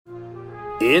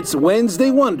It's Wednesday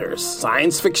Wonders,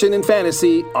 science fiction and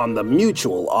fantasy on the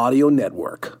Mutual Audio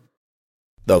Network.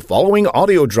 The following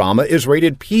audio drama is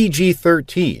rated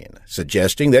PG-13,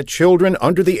 suggesting that children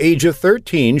under the age of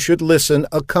 13 should listen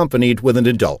accompanied with an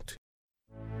adult.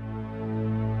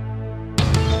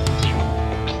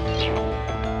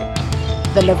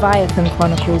 The Leviathan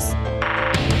Chronicles.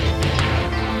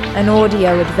 An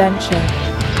audio adventure.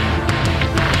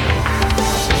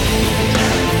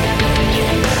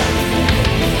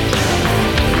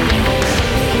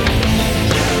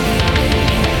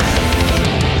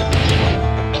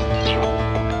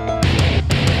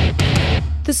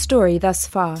 The story thus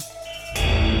far.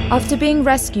 After being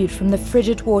rescued from the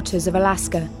frigid waters of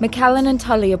Alaska, Macallan and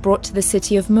Tully are brought to the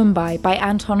city of Mumbai by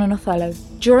Anton and Othello.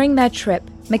 During their trip,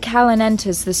 Macallan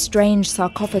enters the strange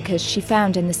sarcophagus she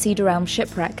found in the Cedar Elm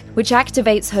shipwreck, which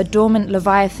activates her dormant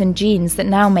Leviathan genes that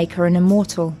now make her an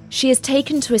immortal. She is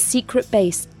taken to a secret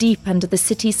base deep under the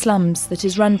city slums that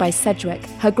is run by Cedric,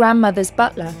 her grandmother's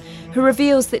butler, who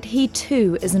reveals that he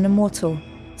too is an immortal.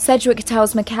 Cedric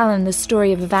tells Macallan the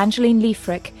story of Evangeline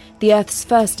Leafric, the Earth's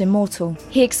first immortal.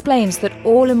 He explains that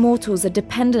all immortals are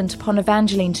dependent upon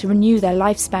Evangeline to renew their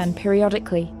lifespan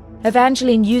periodically.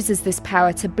 Evangeline uses this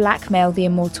power to blackmail the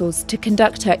immortals to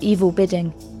conduct her evil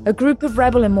bidding. A group of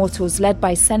rebel immortals led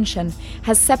by Senshin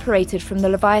has separated from the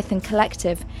Leviathan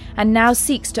Collective and now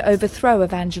seeks to overthrow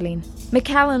Evangeline.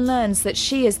 Macallan learns that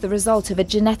she is the result of a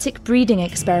genetic breeding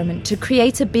experiment to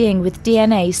create a being with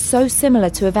DNA so similar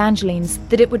to Evangeline's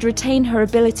that it would retain her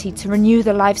ability to renew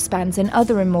the lifespans in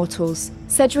other immortals.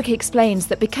 Cedric explains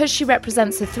that because she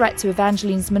represents a threat to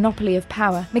Evangeline's monopoly of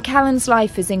power, Macallan's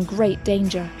life is in great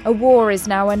danger. A war is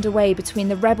now underway between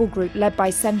the rebel group led by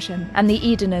Senshin and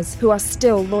the Edeners, who are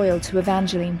still loyal to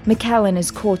Evangeline. Macallan is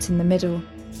caught in the middle.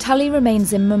 Tully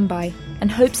remains in Mumbai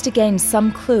and hopes to gain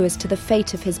some clue as to the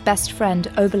fate of his best friend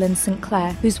Oberlin St.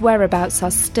 Clair, whose whereabouts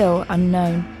are still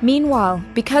unknown. Meanwhile,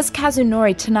 because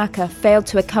Kazunori Tanaka failed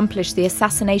to accomplish the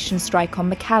assassination strike on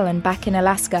Macallan back in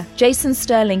Alaska, Jason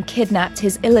Sterling kidnapped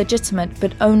his illegitimate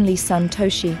but only son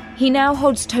Toshi. He now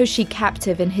holds Toshi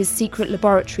captive in his secret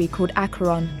laboratory called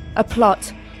Acheron. A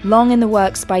plot, long in the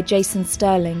works by Jason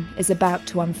Sterling, is about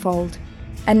to unfold.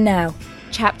 And now,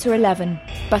 Chapter 11,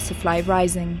 Butterfly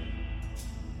Rising.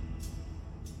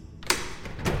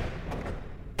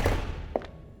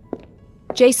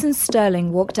 Jason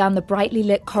Sterling walked down the brightly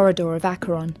lit corridor of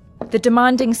Acheron. The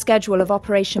demanding schedule of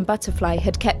Operation Butterfly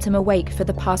had kept him awake for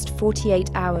the past 48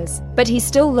 hours, but he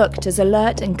still looked as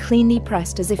alert and cleanly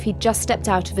pressed as if he'd just stepped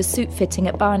out of a suit fitting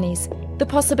at Barney's. The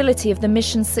possibility of the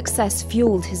mission's success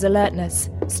fueled his alertness.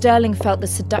 Sterling felt the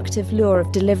seductive lure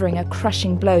of delivering a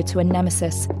crushing blow to a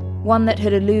nemesis, one that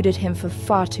had eluded him for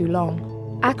far too long.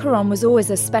 Acheron was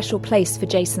always a special place for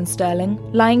Jason Sterling.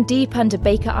 Lying deep under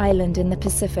Baker Island in the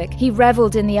Pacific, he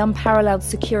reveled in the unparalleled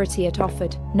security it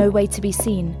offered. No way to be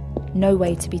seen, no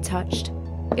way to be touched.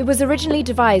 It was originally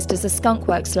devised as a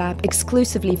skunkworks lab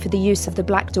exclusively for the use of the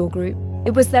Black Door Group.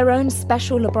 It was their own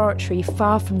special laboratory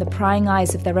far from the prying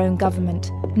eyes of their own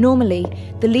government. Normally,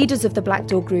 the leaders of the Black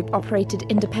Door Group operated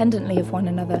independently of one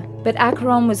another, but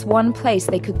Acheron was one place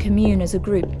they could commune as a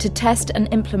group to test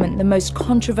and implement the most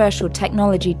controversial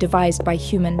technology devised by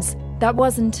humans. That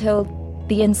was until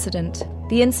the incident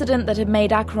that had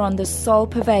made Acheron the sole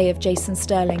purveyor of Jason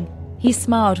Sterling. He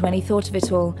smiled when he thought of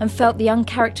it all and felt the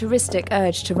uncharacteristic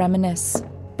urge to reminisce.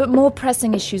 But more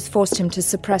pressing issues forced him to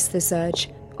suppress this urge.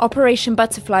 Operation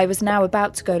Butterfly was now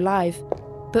about to go live.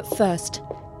 But first,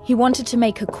 he wanted to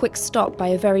make a quick stop by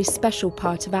a very special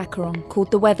part of Acheron called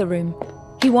the Weather Room.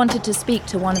 He wanted to speak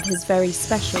to one of his very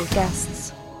special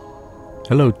guests.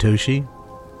 Hello, Toshi.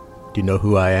 Do you know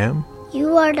who I am?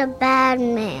 You are the bad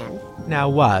man. Now,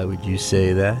 why would you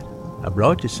say that? I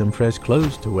brought you some fresh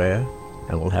clothes to wear,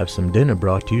 and we'll have some dinner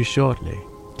brought to you shortly.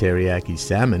 Teriyaki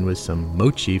salmon with some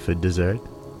mochi for dessert.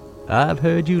 I've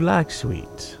heard you like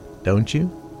sweets, don't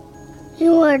you?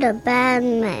 You are the bad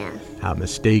man. How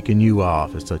mistaken you are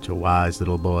for such a wise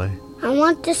little boy. I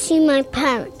want to see my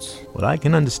parents. Well, I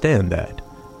can understand that,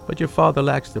 but your father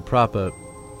lacks the proper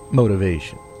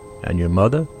motivation. And your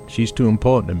mother, she's too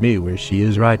important to me where she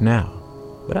is right now.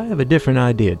 But I have a different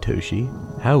idea, Toshi.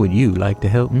 How would you like to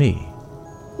help me?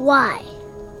 Why?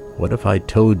 What if I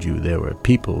told you there were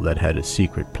people that had a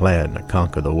secret plan to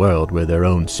conquer the world with their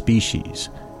own species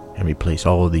and replace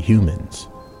all the humans?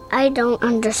 I don't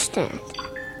understand.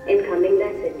 Incoming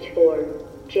message for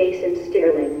Jason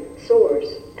Sterling, source,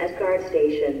 Asgard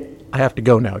Station. I have to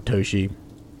go now, Toshi.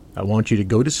 I want you to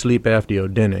go to sleep after your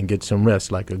dinner and get some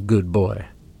rest like a good boy.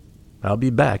 I'll be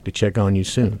back to check on you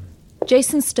soon.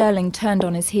 Jason Sterling turned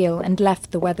on his heel and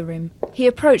left the weather room. He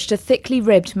approached a thickly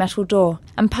ribbed metal door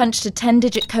and punched a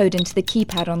 10-digit code into the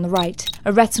keypad on the right.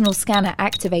 A retinal scanner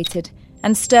activated,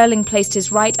 and Sterling placed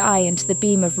his right eye into the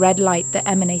beam of red light that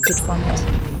emanated from it.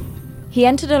 He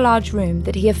entered a large room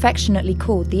that he affectionately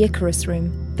called the Icarus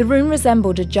Room. The room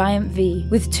resembled a giant V,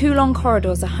 with 2 long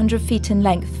corridors 100 feet in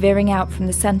length veering out from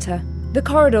the center. The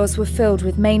corridors were filled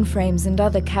with mainframes and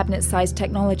other cabinet-sized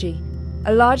technology.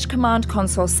 A large command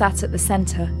console sat at the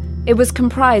center. It was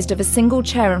comprised of a single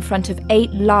chair in front of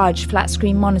 8 large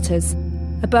flat-screen monitors.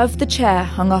 Above the chair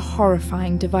hung a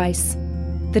horrifying device.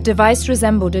 The device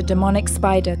resembled a demonic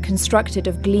spider constructed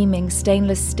of gleaming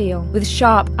stainless steel, with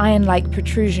sharp iron-like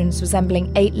protrusions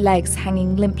resembling 8 legs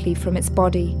hanging limply from its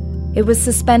body. It was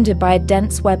suspended by a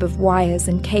dense web of wires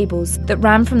and cables that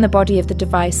ran from the body of the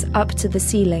device up to the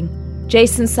ceiling.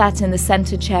 Jason sat in the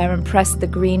center chair and pressed the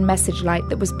green message light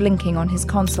that was blinking on his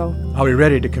console. Are we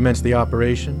ready to commence the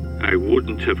operation? I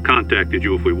wouldn't have contacted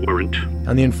you if we weren't.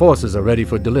 And the enforcers are ready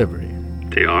for delivery.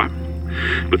 They are.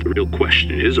 But the real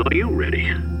question is, are you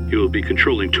ready? You will be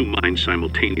controlling 2 minds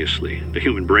simultaneously. The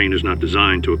human brain is not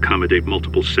designed to accommodate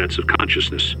multiple sets of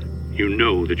consciousness. You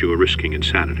know that you are risking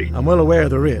insanity. I'm well aware of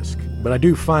the risk, but I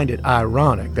do find it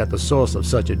ironic that the source of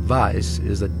such advice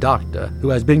is a doctor who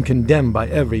has been condemned by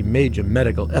every major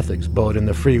medical ethics board in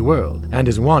the free world and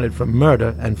is wanted for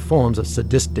murder and forms of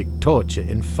sadistic torture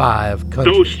in 5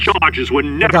 countries. Those charges were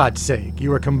never... For God's sake,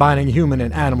 you are combining human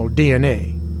and animal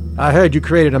DNA. I heard you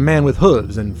created a man with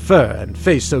hooves and fur and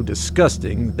face so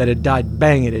disgusting that it died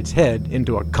banging its head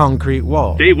into a concrete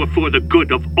wall. They were for the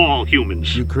good of all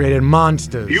humans. You created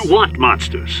monsters. You want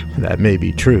monsters. That may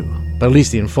be true, but at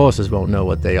least the enforcers won't know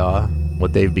what they are,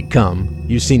 what they've become.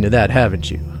 You've seen to that, haven't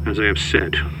you? As I have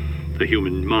said, the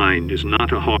human mind is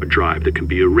not a hard drive that can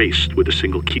be erased with a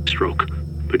single keystroke.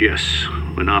 But yes,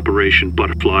 when Operation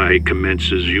Butterfly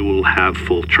commences, you will have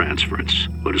full transference.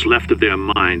 What is left of their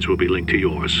minds will be linked to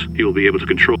yours. You will be able to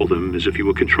control them as if you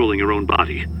were controlling your own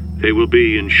body. They will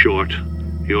be, in short,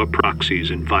 your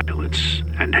proxies in violence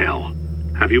and hell.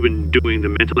 Have you been doing the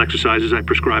mental exercises I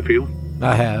prescribed for you?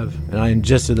 I have, and I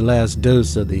ingested the last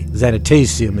dose of the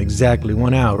Xanatasium exactly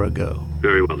 1 hour ago.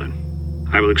 Very well then.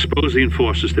 I will expose the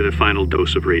enforcers to their final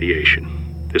dose of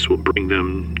radiation. This will bring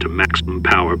them to maximum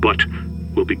power, but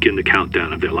will begin the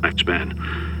countdown of their lifespan.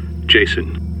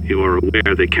 Jason, you are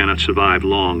aware they cannot survive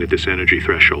long at this energy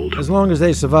threshold. As long as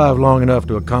they survive long enough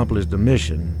to accomplish the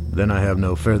mission, then I have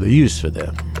no further use for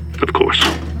them. Of course.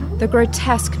 The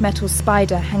grotesque metal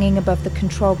spider hanging above the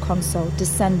control console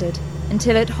descended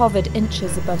until it hovered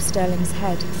inches above Sterling's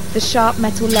head. The sharp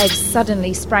metal legs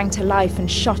suddenly sprang to life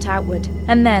and shot outward,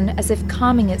 and then, as if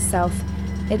calming itself,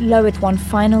 it lowered 1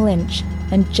 final inch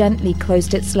and gently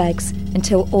closed its legs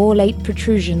until all 8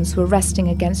 protrusions were resting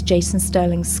against Jason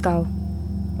Sterling's skull.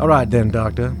 All right then,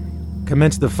 Doctor.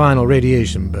 Commence the final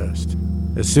radiation burst.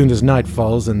 As soon as night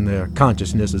falls and their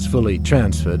consciousness is fully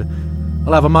transferred,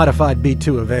 I'll have a modified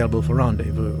B-2 available for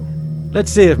rendezvous.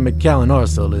 Let's see if McCallan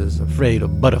Orsel is afraid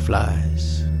of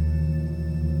butterflies.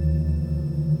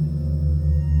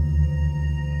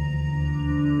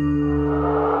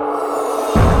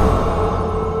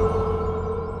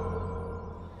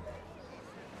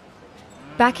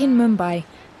 Back in Mumbai,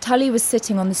 Tully was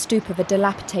sitting on the stoop of a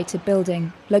dilapidated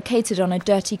building, located on a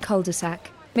dirty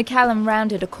cul-de-sac. McCallan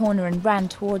rounded a corner and ran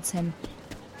towards him.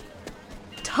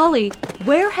 Tully,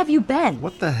 where have you been?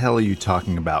 What the hell are you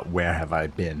talking about, where have I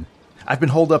been? I've been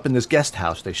holed up in this guest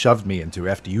house they shoved me into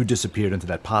after you disappeared into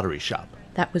that pottery shop.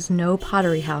 That was no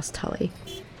pottery house, Tully.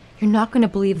 You're not going to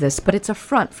believe this, but it's a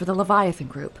front for the Leviathan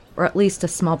Group, or at least a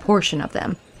small portion of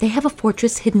them. They have a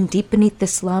fortress hidden deep beneath the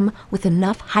slum with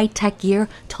enough high-tech gear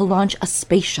to launch a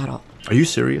space shuttle. Are you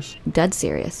serious? Dead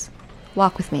serious.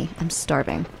 Walk with me. I'm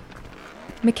starving.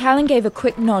 McCallan gave a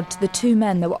quick nod to the 2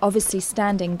 men that were obviously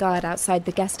standing guard outside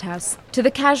the guest house. To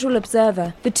the casual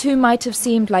observer, the 2 might have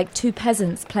seemed like 2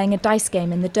 peasants playing a dice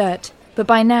game in the dirt. But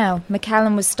by now,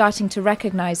 McCallan was starting to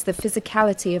recognize the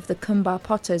physicality of the Kumbar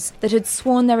Potters that had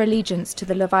sworn their allegiance to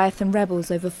the Leviathan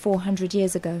rebels over 400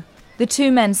 years ago. The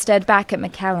 2 men stared back at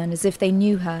McCallan as if they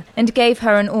knew her, and gave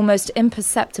her an almost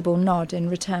imperceptible nod in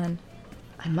return.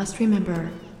 I must remember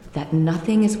that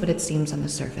nothing is what it seems on the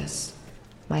surface.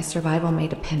 My survival may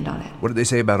depend on it. What did they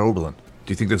say about Oberlin?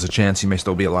 Do you think there's a chance he may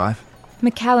still be alive?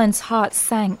 McCallan's heart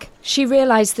sank. She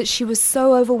realized that she was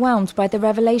so overwhelmed by the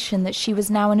revelation that she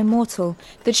was now an immortal,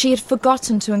 that she had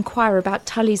forgotten to inquire about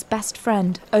Tully's best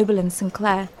friend, Oberlin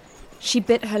Sinclair. She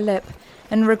bit her lip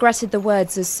and regretted the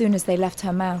words as soon as they left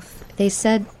her mouth. They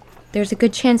said there's a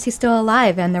good chance he's still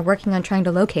alive and they're working on trying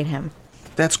to locate him.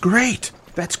 That's great!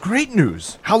 That's great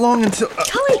news. How long until...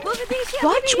 Tully,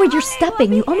 watch where you're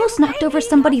stepping. You almost knocked over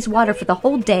somebody's water for the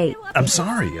whole day. I'm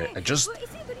sorry. I just...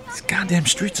 These goddamn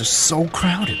streets are so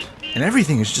crowded. And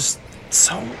everything is just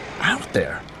so out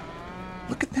there.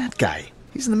 Look at that guy.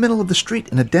 He's in the middle of the street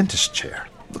in a dentist chair.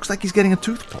 Looks like he's getting a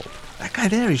tooth pulled. That guy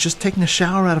there, he's just taking a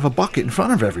shower out of a bucket in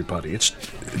front of everybody. It's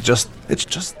just...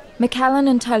 McCallan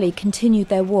and Tully continued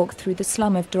their walk through the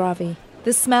slum of Dravi.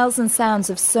 The smells and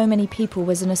sounds of so many people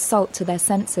was an assault to their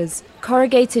senses.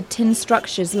 Corrugated tin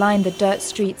structures lined the dirt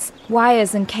streets.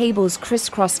 Wires and cables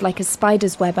crisscrossed like a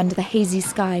spider's web under the hazy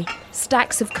sky.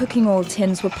 Stacks of cooking oil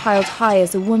tins were piled high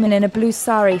as a woman in a blue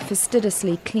sari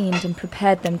fastidiously cleaned and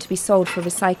prepared them to be sold for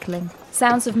recycling.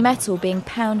 Sounds of metal being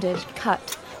pounded,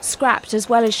 cut, scrapped, as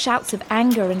well as shouts of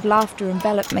anger and laughter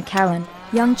enveloped McCallan.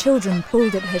 Young children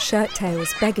pulled at her shirt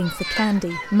tails, begging for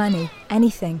candy, money,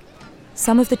 anything.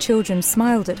 Some of the children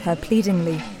smiled at her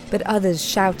pleadingly, but others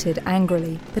shouted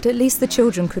angrily. But at least the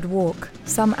children could walk.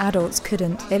 Some adults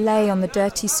couldn't. They lay on the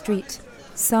dirty street,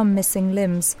 some missing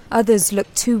limbs. Others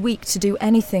looked too weak to do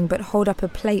anything but hold up a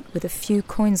plate with a few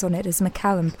coins on it as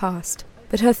McCallan passed.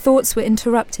 But her thoughts were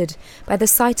interrupted by the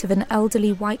sight of an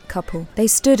elderly white couple. They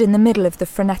stood in the middle of the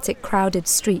frenetic, crowded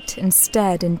street and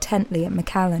stared intently at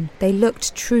McCallan. They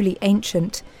looked truly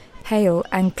ancient, pale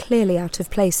and clearly out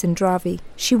of place in Dravi.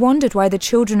 She wondered why the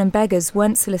children and beggars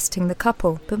weren't soliciting the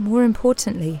couple, but more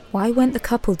importantly, why weren't the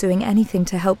couple doing anything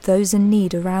to help those in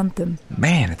need around them?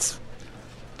 Man, it's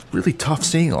really tough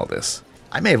seeing all this.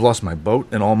 I may have lost my boat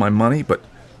and all my money, but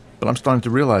I'm starting to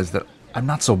realize that I'm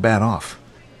not so bad off.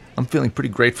 I'm feeling pretty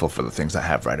grateful for the things I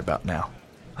have right about now.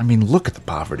 I mean, look at the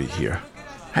poverty here.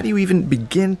 How do you even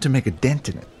begin to make a dent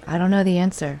in it? I don't know the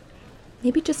answer.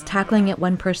 Maybe just tackling it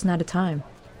one person at a time.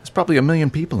 There's probably 1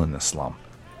 million people in this slum.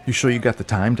 You sure you got the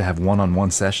time to have one-on-one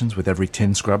sessions with every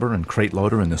tin scrubber and crate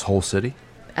loader in this whole city?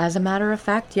 As a matter of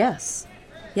fact, yes.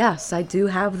 Yes, I do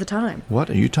have the time.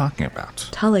 What are you talking about?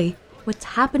 Tully, what's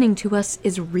happening to us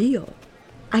is real.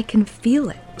 I can feel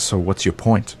it. So what's your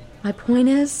point? My point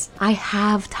is, I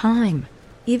have time.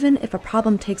 Even if a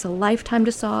problem takes a lifetime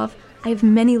to solve, I have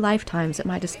many lifetimes at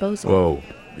my disposal. Whoa,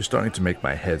 you're starting to make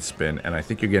my head spin, and I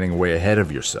think you're getting way ahead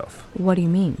of yourself. What do you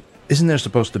mean? Isn't there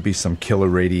supposed to be some killer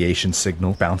radiation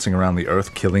signal bouncing around the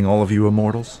Earth, killing all of you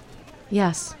immortals?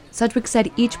 Yes. Sedgwick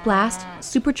said each blast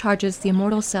supercharges the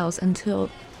immortal cells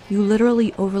until you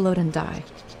literally overload and die.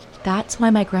 That's why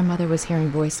my grandmother was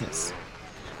hearing voices.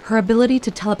 Her ability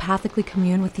to telepathically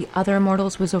commune with the other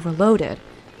immortals was overloaded,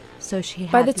 so she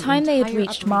had... By the time they had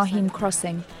reached Mahim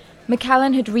Crossing,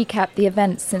 McCallan had recapped the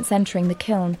events since entering the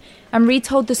kiln and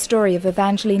retold the story of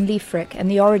Evangeline Leifric and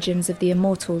the origins of the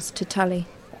immortals to Tully.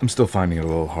 I'm still finding it a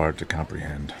little hard to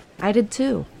comprehend. I did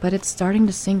too, but it's starting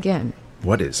to sink in.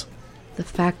 What is? The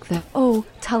fact that, oh,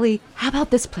 Tully, how about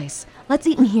this place? Let's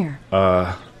eat in here.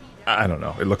 I don't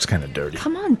know. It looks kind of dirty.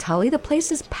 Come on, Tully, the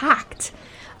place is packed.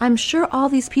 I'm sure all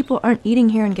these people aren't eating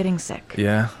here and getting sick.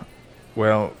 Yeah?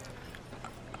 Well,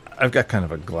 I've got kind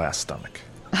of a glass stomach.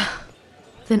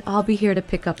 Then I'll be here to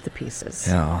pick up the pieces.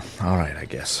 Yeah, all right, I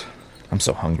guess. I'm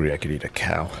so hungry I could eat a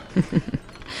cow.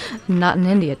 Not in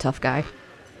India, tough guy.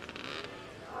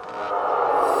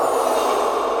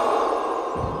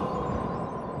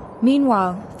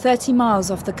 Meanwhile, 30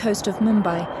 miles off the coast of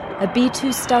Mumbai, a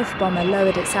B-2 stealth bomber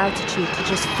lowered its altitude to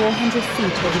just 400 feet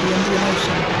over the Indian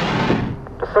Ocean.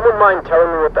 Does someone mind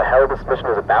telling me what the hell this mission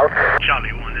is about?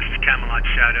 Charlie 1, this is Camelot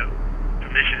Shadow.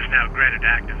 Permission is now granted to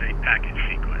activate package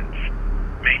sequence.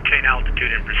 Maintain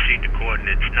altitude and proceed to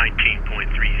coordinates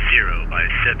 19.30 by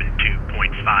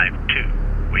 72.52,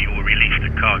 where you will release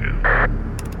the cargo.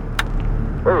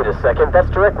 Wait a second, that's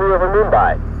directly over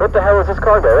Mumbai. What the hell is this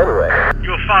cargo, anyway?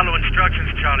 You will follow instructions,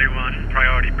 Charlie 1.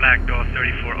 Priority Black Dog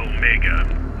 34 Omega.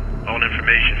 All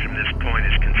information from this point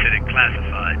is considered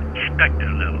classified,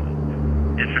 Spectre level.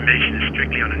 Information is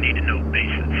strictly on a need-to-know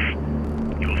basis.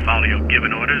 You will follow your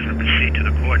given orders and proceed to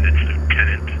the coordinates,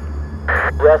 Lieutenant.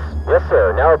 Yes,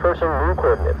 sir. Now approaching new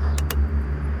coordinates.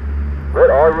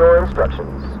 What are your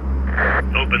instructions?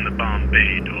 Open the bomb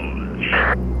bay doors.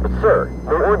 But sir,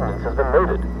 no ordnance has been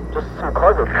loaded. Just some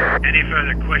cargo. Any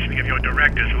further questioning of your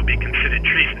directors will be considered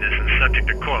treasonous and subject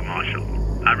to court-martial.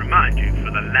 I remind you,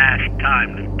 for the last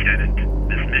time, Lieutenant,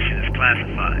 this mission is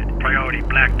classified. Priority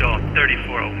Black Dog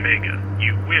 34 Omega.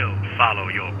 You will follow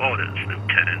your orders,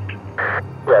 Lieutenant.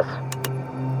 Yes.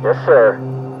 Yes, sir.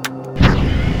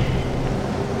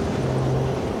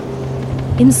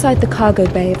 Inside the cargo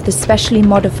bay of the specially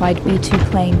modified B-2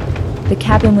 plane, the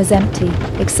cabin was empty,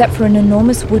 except for an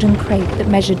enormous wooden crate that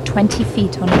measured 20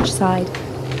 feet on each side.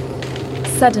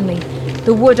 Suddenly,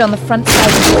 The wood on the front side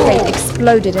of the crate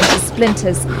exploded into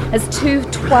splinters as two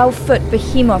 12-foot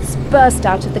behemoths burst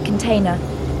out of the container.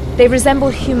 They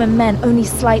resembled human men only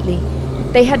slightly.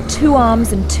 They had 2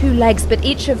 arms and 2 legs, but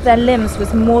each of their limbs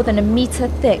was more than 1 meter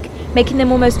thick, making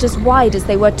them almost as wide as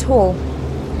they were tall.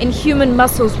 Inhuman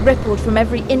muscles rippled from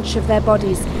every inch of their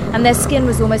bodies, and their skin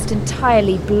was almost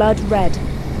entirely blood red.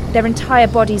 Their entire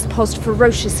bodies pulsed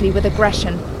ferociously with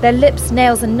aggression. Their lips,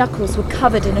 nails, and knuckles were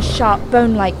covered in a sharp,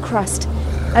 bone-like crust.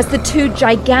 As the 2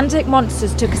 gigantic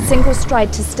monsters took a single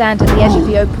stride to stand at the edge of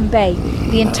the open bay,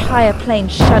 the entire plane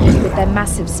shuddered with their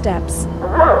massive steps.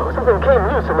 Whoa, something came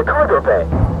loose in the cargo bay.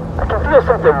 I can feel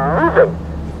something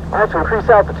moving. I have to increase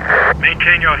altitude.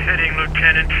 Maintain your heading,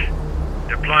 Lieutenant.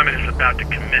 Deployment is about to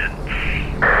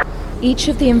commence. Each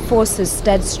of the enforcers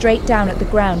stared straight down at the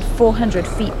ground 400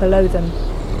 feet below them.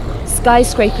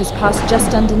 Skyscrapers passed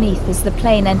just underneath as the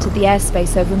plane entered the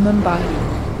airspace over Mumbai.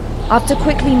 After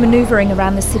quickly maneuvering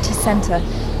around the city center,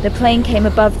 the plane came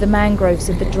above the mangroves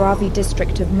of the Dravi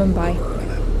district of Mumbai.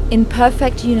 In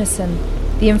perfect unison,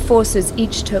 the enforcers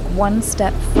each took 1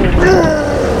 step forward.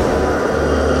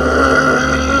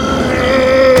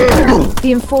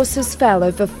 The enforcers fell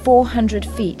over 400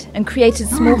 feet and created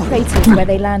small craters where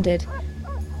they landed.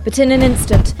 But in an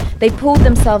instant, they pulled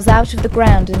themselves out of the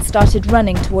ground and started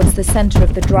running towards the center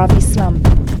of the Dravi slum.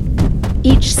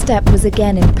 Each step was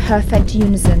again in perfect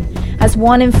unison, as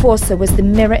one enforcer was the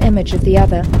mirror image of the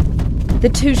other. The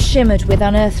 2 shimmered with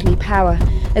unearthly power,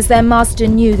 as their master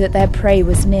knew that their prey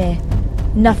was near.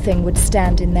 Nothing would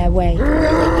stand in their way.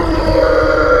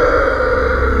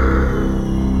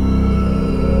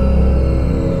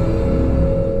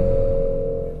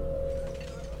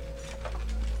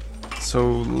 So,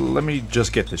 let me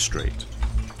just get this straight.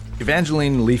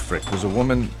 Evangeline Leifrick was a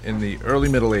woman in the early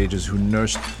Middle Ages who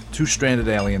nursed 2 stranded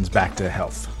aliens back to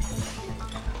health.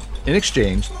 In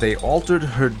exchange, they altered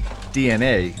her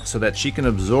DNA so that she can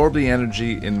absorb the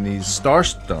energy in these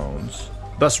starstones,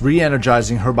 thus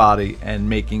re-energizing her body and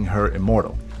making her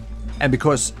immortal. And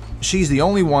because she's the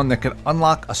only one that can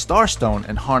unlock a starstone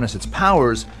and harness its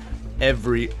powers,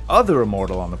 every other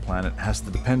immortal on the planet has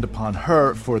to depend upon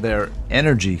her for their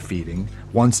energy feeding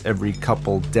once every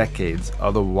couple decades,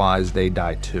 otherwise they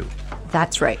die too.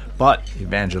 That's right. But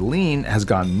Evangeline has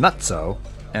gone nutso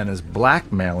and is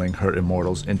blackmailing her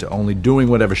immortals into only doing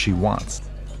whatever she wants.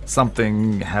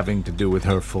 Something having to do with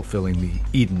her fulfilling the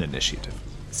Eden Initiative.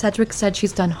 Cedric said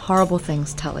she's done horrible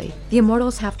things, Tully. The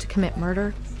immortals have to commit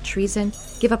murder, treason,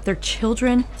 give up their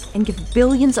children, and give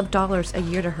billions of dollars a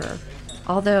year to her.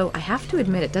 Although, I have to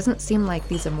admit, it doesn't seem like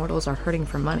these immortals are hurting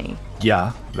for money.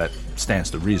 Yeah, that stands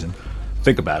to reason.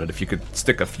 Think about it, if you could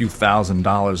stick a few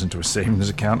 $1,000s into a savings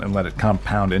account and let it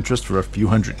compound interest for a few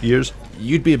hundred years,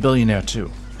 you'd be a billionaire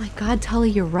too. My God, Tully,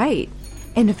 you're right.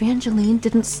 And Evangeline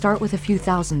didn't start with a few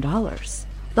 $1,000s.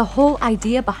 The whole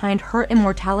idea behind her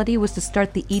immortality was to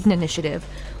start the Eden Initiative,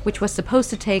 which was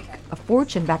supposed to take a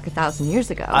fortune back 1,000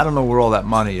 years ago. I don't know where all that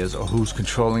money is or who's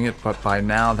controlling it, but by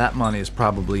now that money is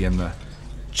probably in the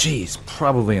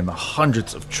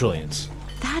hundreds of trillions.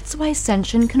 That's why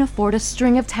Senshin can afford a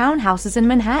string of townhouses in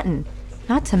Manhattan.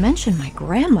 Not to mention my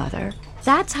grandmother.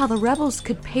 That's how the rebels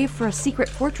could pay for a secret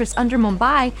fortress under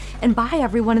Mumbai and buy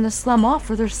everyone in the slum off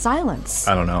for their silence.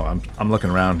 I don't know. I'm looking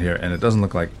around here, and it doesn't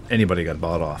look like anybody got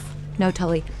bought off. No,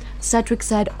 Tully. Cedric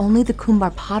said only the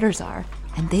Kumbar Potters are,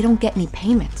 and they don't get any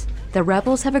payment. The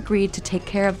rebels have agreed to take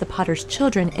care of the Potters'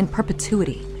 children in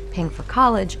perpetuity, paying for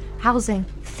college, housing.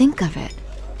 Think of it.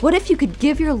 What if you could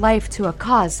give your life to a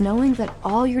cause knowing that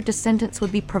all your descendants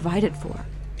would be provided for?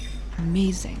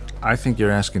 Amazing. I think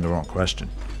you're asking the wrong question.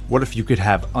 What if you could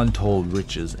have untold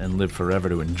riches and live forever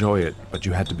to enjoy it, but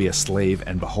you had to be a slave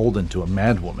and beholden to a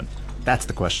madwoman? That's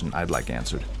the question I'd like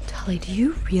answered. Tully, do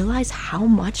you realize how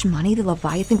much money the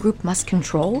Leviathan Group must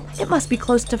control? It must be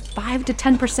close to 5 to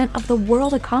 10% of the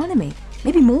world economy.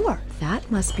 Maybe more. That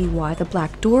must be why the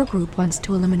Black Door Group wants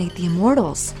to eliminate the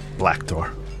Immortals. Black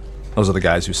Door. Those are the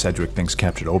guys who Cedric thinks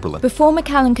captured Oberlin. Before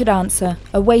McCallan could answer,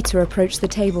 a waiter approached the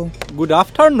table. Good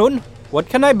afternoon. What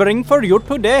can I bring for you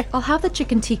today? I'll have the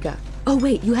chicken tikka. Oh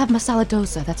wait, you have masala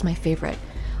dosa, that's my favorite.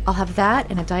 I'll have that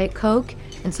and a Diet Coke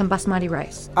and some basmati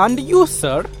rice. And you,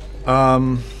 sir?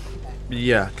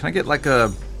 Yeah, can I get like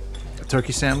a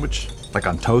turkey sandwich? Like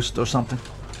on toast or something?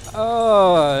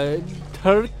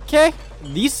 Turkey?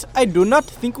 This I do not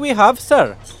think we have,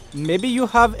 sir. Maybe you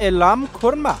have a lamb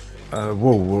korma.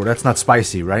 Whoa, that's not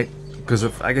spicy, right? Because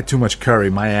if I get too much curry,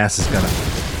 my ass is gonna...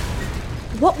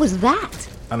 What was that?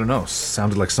 I don't know,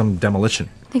 sounded like some demolition.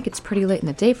 I think it's pretty late in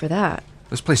the day for that.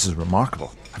 This place is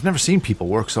remarkable. I've never seen people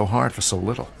work so hard for so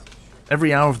little.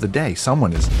 Every hour of the day,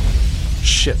 someone is...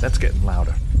 Shit, that's getting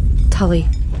louder. Tully,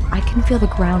 I can feel the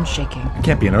ground shaking. It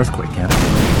can't be an earthquake, can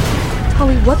it?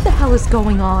 Tully, what the hell is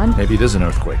going on? Maybe it is an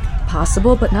earthquake.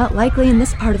 Possible, but not likely in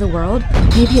this part of the world.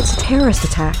 Maybe it's a terrorist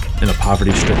attack. In a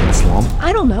poverty-stricken slum?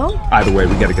 I don't know. Either way,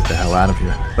 we gotta get the hell out of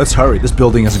here. Let's hurry. This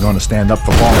building isn't going to stand up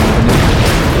for long.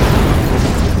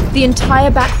 The entire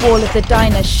back wall of the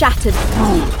diner shattered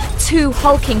through. 2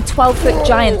 hulking 12-foot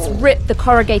giants ripped the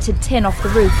corrugated tin off the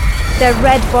roof. Their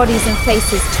red bodies and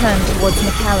faces turned towards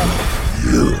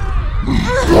McAllen.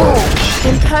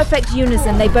 In perfect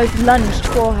unison, they both lunged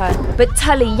for her, but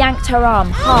Tully yanked her arm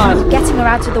hard, getting her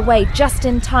out of the way just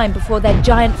in time before their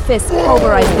giant fists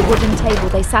pulverized the wooden table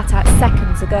they sat at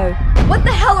seconds ago. What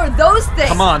the hell are those things?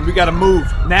 Come on, we gotta move.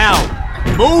 Now!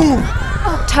 Move!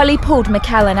 Tully pulled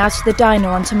McAllen out of the diner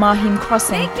onto Mahim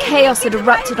Crossing. Chaos had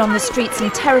erupted on the streets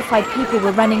and terrified people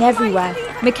were running everywhere.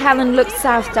 McAllen looked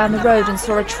south down the road and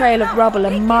saw a trail of rubble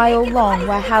a mile long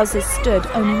where houses stood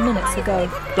only minutes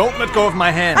ago. Don't let go of my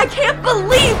hand. I can't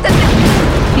believe that...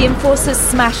 The enforcers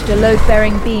smashed a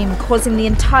load-bearing beam, causing the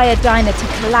entire diner to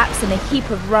collapse in a heap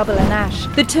of rubble and ash.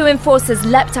 The 2 enforcers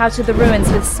leapt out of the ruins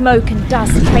with smoke and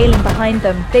dust trailing behind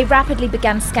them. They rapidly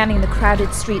began scanning the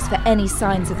crowded streets for any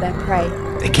signs of their prey.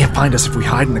 They can't find us if we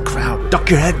hide in the crowd. Duck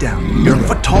your head down. You're a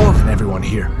foot taller than everyone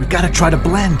here. We gotta try to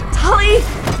blend. Tully!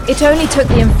 It only took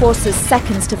the enforcers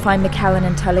seconds to find McAllen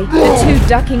and Tully. The 2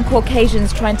 ducking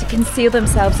Caucasians trying to conceal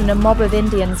themselves in a mob of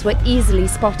Indians were easily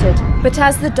spotted. But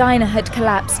as the diner had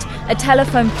collapsed, a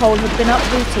telephone pole had been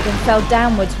uprooted and fell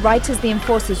downwards right as the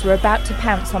enforcers were about to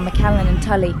pounce on McAllen and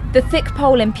Tully. The thick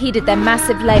pole impeded their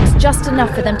massive legs just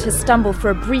enough for them to stumble for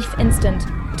a brief instant.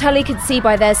 Tully could see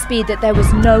by their speed that there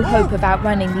was no hope of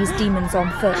outrunning these demons on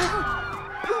foot.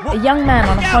 A young man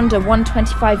on a Honda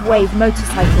 125 Wave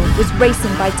motorcycle was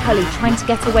racing by Tully, trying to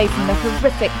get away from the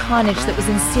horrific carnage that was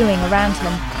ensuing around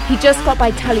him. He just got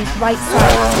by Tully's right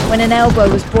side when an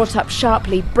elbow was brought up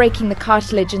sharply, breaking the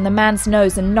cartilage in the man's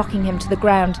nose and knocking him to the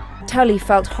ground. Tully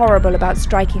felt horrible about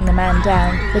striking the man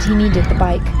down, but he needed the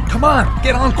bike. Come on,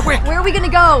 get on quick! Where are we gonna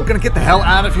go? We're gonna get the hell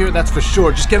out of here, that's for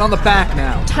sure. Just get on the back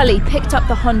now. Tully picked up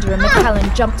the Honda and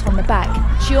McAllen jumped on the back.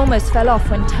 She almost fell off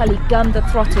when Tully gunned the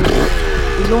throttle,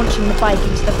 launching the bike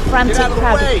into the frantic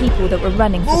crowd of people that were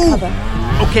running for cover.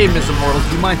 Okay, Ms. Immortals,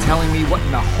 do you mind telling me what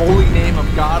in the holy name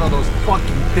of God are those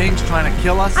fucking things trying to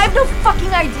kill us? I have no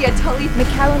fucking idea, Tully.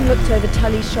 McAllen looked over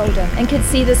Tully's shoulder and could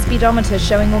see the speedometer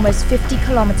showing almost 50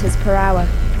 kilometers per hour.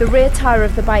 The rear tire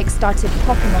of the bike started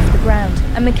popping off the ground,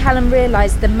 and McAllen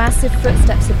realized the massive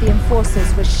footsteps of the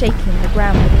enforcers were shaking the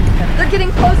ground beneath them. They're getting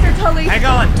closer, Tully! Hang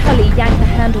on! Tully yanked the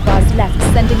handlebars left,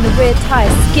 sending the rear tire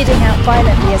skidding out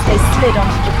violently as they slid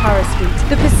onto Jakara Street.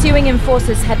 The pursuing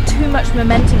enforcers had too much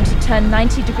momentum to turn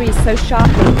 90 degrees so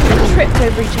sharply, they tripped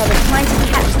over each other trying to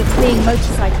catch the fleeing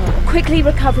motorcycle. Quickly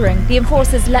recovering, the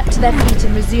enforcers leapt to their feet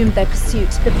and resumed their pursuit.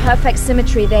 The perfect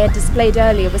symmetry they had displayed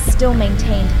earlier was still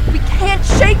maintained. We can't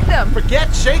shake them!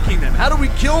 Forget shaking them! How do we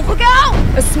kill them? Look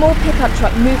out! A small pickup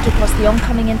truck moved across the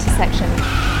oncoming intersection.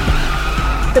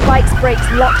 The bike's brakes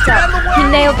locked up. He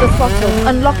nailed the throttle,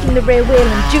 unlocking the rear wheel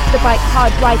and juked the bike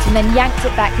hard right and then yanked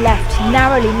it back left,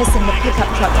 narrowly missing the pickup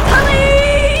truck. Tully!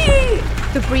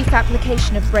 The brief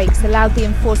application of brakes allowed the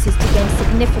enforcers to gain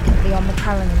significantly on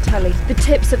McAllen and Tully. The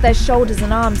tips of their shoulders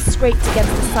and arms scraped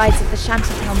against the sides of the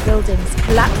shantytown buildings,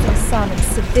 collapsing some and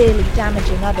severely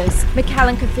damaging others.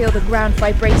 McAllen could feel the ground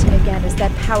vibrating again as their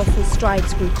powerful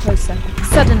strides grew closer.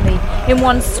 Suddenly, in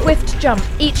one swift jump,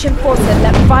 each enforcer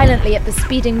leapt violently at the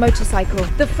speeding motorcycle.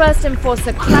 The first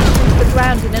enforcer crashed into the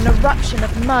ground in an eruption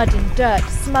of mud and dirt,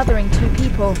 smothering 2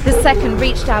 people. The second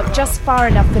reached out just far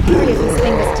enough for 3 of his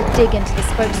fingers to dig into the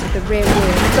spokes of the rear wheel.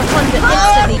 The Honda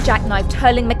instantly jackknifed,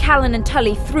 hurling McAllen and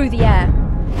Tully through the air.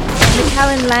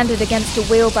 McAllen landed against a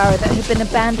wheelbarrow that had been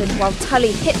abandoned while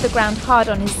Tully hit the ground hard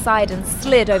on his side and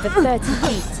slid over 30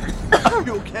 feet. Are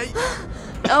you okay?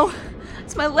 No,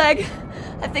 it's my leg.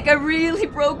 I think I really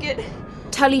broke it.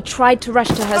 Tully tried to rush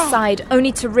to her side,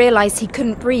 only to realize he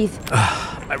couldn't breathe.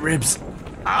 My ribs.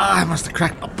 I must have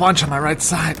cracked a bunch on my right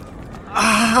side.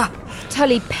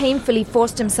 Tully painfully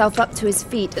forced himself up to his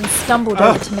feet and stumbled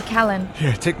over to McAllen.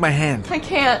 Here, take my hand. I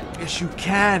can't. Yes, you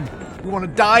can. You want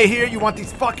to die here? You want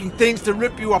these fucking things to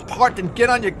rip you apart? Then get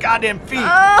on your goddamn feet.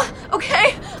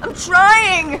 Okay, I'm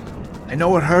trying. I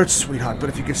know it hurts, sweetheart, but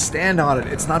if you can stand on it,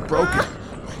 it's not broken.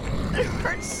 It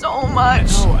hurts so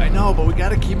much. I know, but we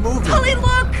gotta keep moving. Tully,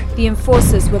 look! The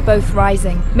enforcers were both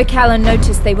rising. McAllen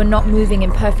noticed they were not moving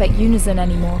in perfect unison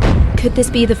anymore. Could this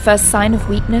be the first sign of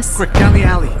weakness? Quick, down the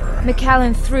alley.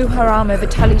 McAllen threw her arm over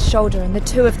Tully's shoulder and the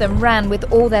 2 of them ran with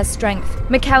all their strength.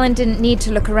 McAllen didn't need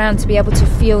to look around to be able to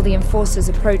feel the enforcers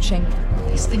approaching.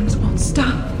 These things won't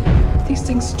stop. These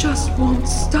things just won't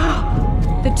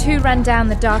stop. The two ran down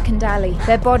the darkened alley,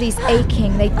 their bodies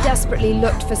aching. They desperately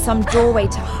looked for some doorway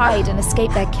to hide and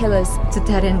escape their killers. It's a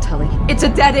dead end, Tully. It's a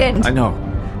dead end! I know.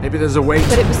 Maybe there's a way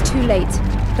But it was too late.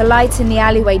 The light in the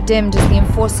alleyway dimmed as the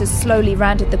enforcers slowly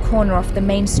rounded the corner off the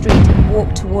main street and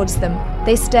walked towards them.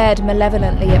 They stared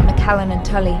malevolently at McAllen and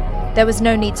Tully. There was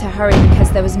no need to hurry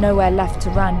because there was nowhere left to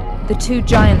run. The two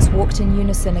giants walked in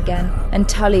unison again, and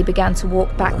Tully began to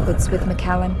walk backwards with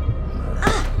McAllen.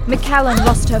 McAllen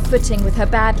lost her footing with her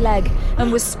bad leg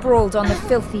and was sprawled on the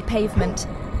filthy pavement.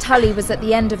 Tully was at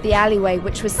the end of the alleyway,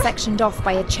 which was sectioned off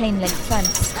by a chain-link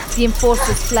fence. The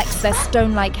enforcers flexed their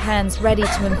stone-like hands, ready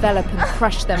to envelop and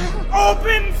crush them.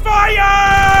 Open fire!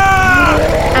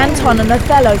 Anton and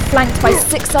Othello, flanked by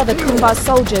 6 other Kumbar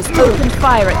soldiers, opened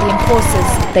fire at the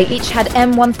enforcers. They each had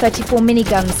M134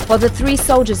 miniguns, while the 3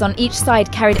 soldiers on each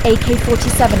side carried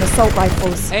AK-47 assault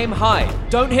rifles. Aim high.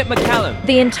 Don't hit McAllen.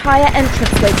 The entire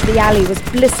entranceway to the alley was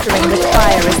blistering with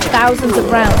fire as thousands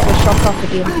of rounds were shot off at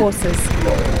the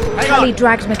enforcers. Tully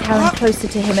dragged McAllen closer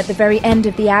to him at the very end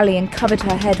of the alley and covered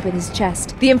her head with his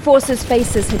chest. The enforcers'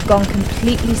 faces had gone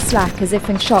completely slack, as if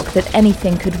in shock that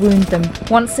anything could wound them.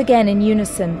 Once again, in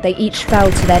unison, they each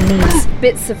fell to their knees.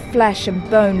 Bits of flesh and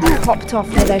bone popped off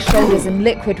near their shoulders and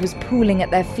liquid was pooling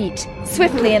at their feet.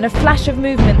 Swiftly, in a flash of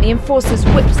movement, the enforcers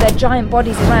whipped their giant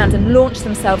bodies around and launched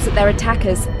themselves at their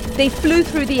attackers. They flew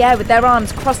through the air with their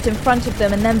arms crossed in front of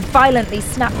them and then violently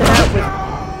snapped them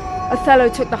outward. Othello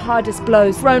took the hardest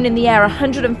blows, thrown in the air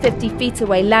 150 feet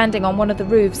away, landing on one of the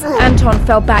roofs. Anton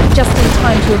fell back just in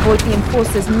time to avoid the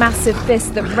enforcer's massive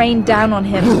fist that rained down on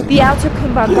him. The outer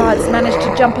Kumbar guards managed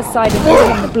to jump aside and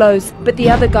withstand the blows, but the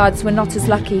other guards were not as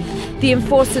lucky. The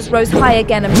enforcers rose high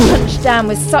again and punched down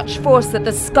with such force that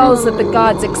the skulls of the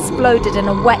guards exploded in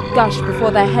a wet gush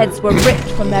before their heads were ripped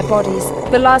from their bodies.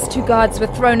 The last 2 guards were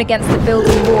thrown against the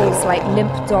building walls like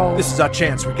limp dolls. This is our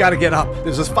chance. We gotta get up.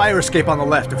 There's a fire escape on the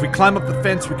left. If we climb up the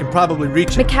fence, we can probably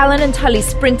reach it. McAllen and Tully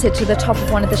sprinted to the top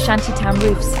of one of the shantytown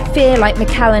roofs. Fear, like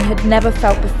McAllen had never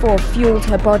felt before, fueled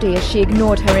her body as she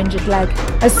ignored her injured leg.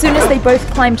 As soon as they both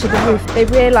climbed to the roof, they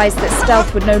realized that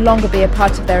stealth would no longer be a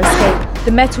part of their escape.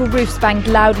 The metal roofs banged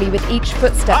loudly with each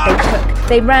footstep they took.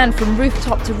 They ran from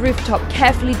rooftop to rooftop,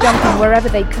 carefully jumping wherever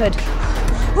they could.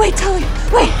 Wait, Tully,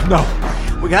 wait! No,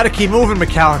 we gotta keep moving,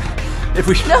 McAllen. If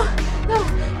we... No,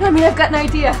 I mean, I've got an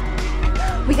idea.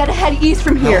 We gotta head east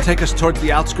from here. That'll take us towards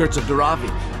the outskirts of Dharavi.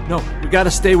 No, we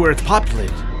gotta stay where it's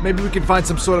populated. Maybe we can find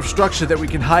some sort of structure that we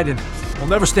can hide in. We'll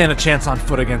never stand a chance on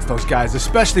foot against those guys,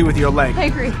 especially with your leg. I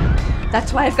agree.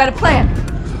 That's why I've got a plan.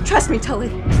 Trust me, Tully.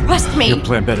 Trust me. Your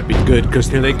plan better be good, because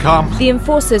here they come. The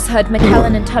enforcers heard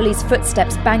McAllen and Tully's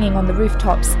footsteps banging on the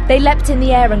rooftops. They leapt in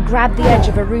the air and grabbed the edge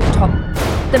of a rooftop.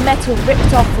 The metal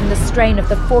ripped off from the strain of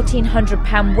the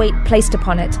 1,400-pound weight placed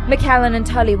upon it. McAllen and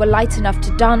Tully were light enough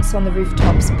to dance on the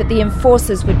rooftops, but the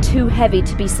enforcers were too heavy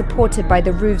to be supported by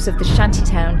the roofs of the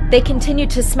shantytown. They continued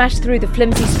to smash through the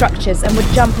flimsy structures and would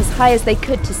jump as high as they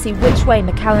could to see which way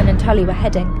McAllen and Tully were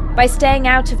heading. By staying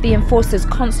out of the enforcers'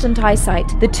 constant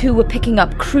eyesight, the two were picking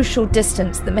up crucial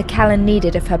distance that McAllen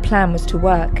needed if her plan was to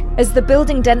work. As the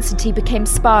building density became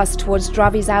sparse towards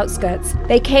Dharavi's outskirts,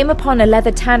 they came upon a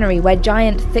leather tannery where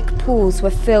giant thick pools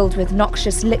were filled with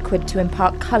noxious liquid to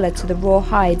impart colour to the raw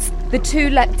hides. The two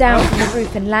leapt down from the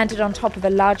roof and landed on top of a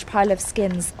large pile of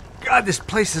skins. God, this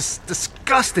place is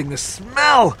disgusting. The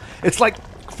smell! It's like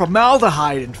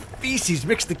formaldehyde and feces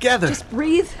mixed together. Just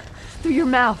breathe through your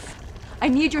mouth. I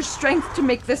need your strength to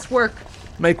make this work.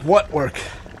 Make what work?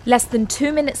 Less than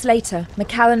 2 minutes later,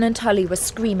 McAllen and Tully were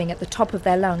screaming at the top of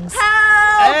their lungs.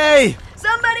 Help! Hey!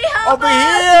 Somebody help Over us!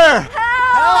 here!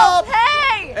 Help!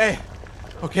 Hey! Hey!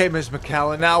 Okay, Miss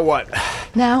McAllen, now what?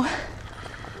 Now,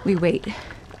 we wait.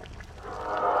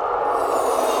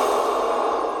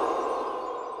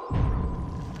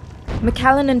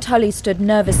 McAllen and Tully stood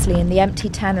nervously in the empty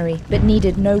tannery, but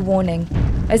needed no warning.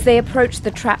 As they approached the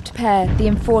trapped pair, the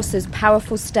enforcers'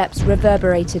 powerful steps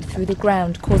reverberated through the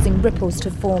ground, causing ripples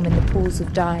to form in the pools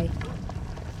of dye.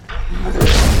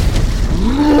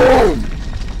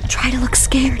 Try to look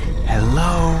scared.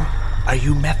 Hello? Are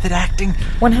you method acting?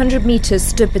 100 meters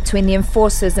stood between the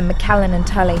enforcers and McAllen and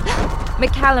Tully.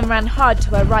 McAllen ran hard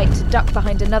to her right to duck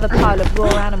behind another pile of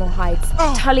raw animal hides.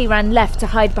 Tully ran left to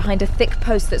hide behind a thick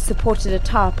post that supported a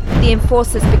tarp. The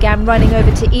enforcers began running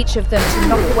over to each of them to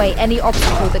knock away any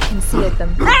obstacle that concealed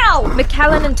them. Ow!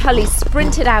 McAllen and Tully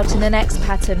sprinted out in an X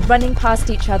pattern, running past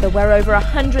each other where over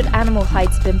 100 animal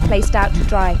hides had been placed out to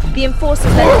dry. The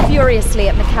enforcers led furiously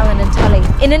at McAllen and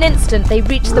Tully. In an instant, they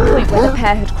reached the point where the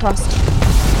pair had crossed.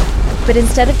 But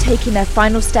instead of taking their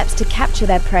final steps to capture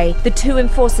their prey, the two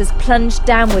enforcers plunged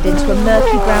downward into a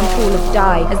murky brown pool of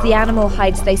dye as the animal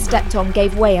hides they stepped on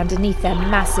gave way underneath their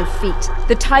massive feet.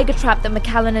 The tiger trap that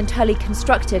McAllen and Tully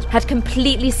constructed had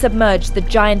completely submerged the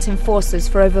giant enforcers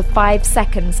for over 5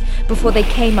 seconds before they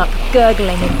came up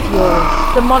gurgling in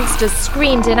fury. The monsters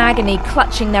screamed in agony,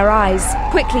 clutching their eyes.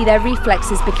 Quickly, their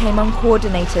reflexes became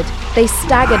uncoordinated. They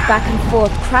staggered back and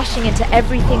forth, crashing into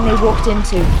everything they walked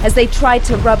into as they tried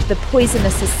to rub the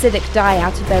poisonous acidic dye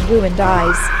out of their ruined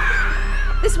eyes.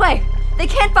 This way! They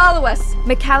can't follow us!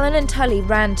 McAllen and Tully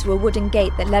ran to a wooden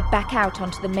gate that led back out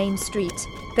onto the main street.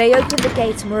 They opened the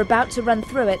gate and were about to run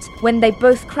through it when they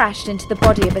both crashed into the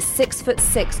body of a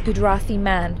 6'6" Gujarati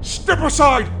man. Step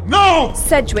aside! No!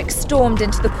 Sedgwick stormed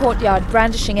into the courtyard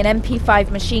brandishing an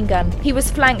MP5 machine gun. He was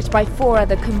flanked by 4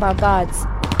 other Kumbal guards.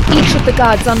 Each of the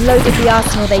guards unloaded the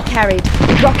arsenal they carried.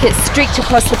 Rockets streaked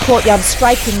across the courtyard,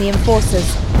 striking the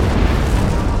enforcers.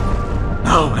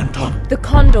 Now, Anton. The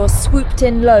Condor swooped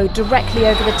in low directly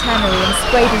over the tannery and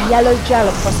sprayed a yellow gel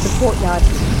across the courtyard.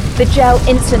 The gel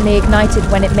instantly ignited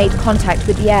when it made contact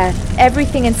with the air.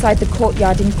 Everything inside the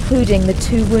courtyard, including the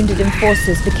 2 wounded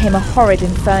enforcers, became a horrid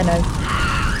inferno.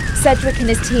 Sedgwick and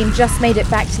his team just made it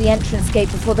back to the entrance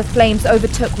gate before the flames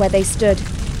overtook where they stood.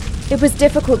 It was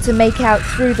difficult to make out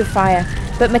through the fire,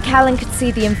 but McAllen could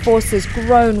see the enforcers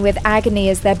groan with agony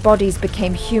as their bodies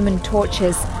became human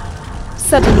torches.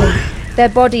 Suddenly, their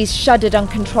bodies shuddered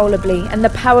uncontrollably, and the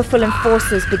powerful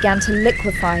enforcers began to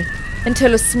liquefy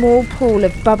until a small pool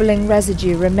of bubbling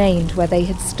residue remained where they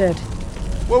had stood.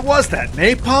 What was that,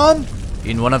 napalm?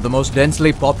 In one of the most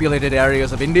densely populated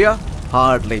areas of India?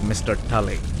 Hardly, Mr.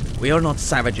 Tully. We are not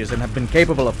savages and have been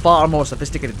capable of far more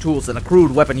sophisticated tools than a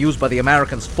crude weapon used by the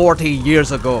Americans 40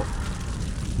 years ago.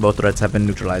 Both threats have been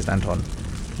neutralized, Anton.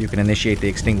 You can initiate the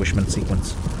extinguishment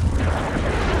sequence.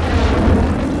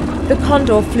 The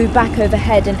Condor flew back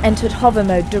overhead and entered hover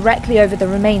mode directly over the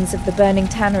remains of the burning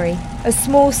tannery. A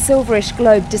small silverish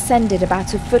globe descended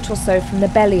about a foot or so from the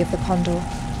belly of the Condor.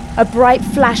 A bright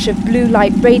flash of blue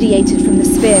light radiated from the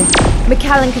sphere.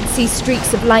 McAllen could see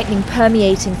streaks of lightning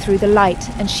permeating through the light,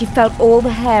 and she felt all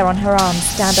the hair on her arms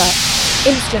stand up.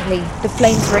 Instantly, the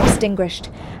flames were extinguished,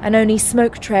 and only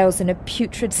smoke trails and a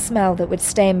putrid smell that would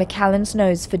stay in McAllen's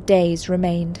nose for days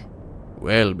remained.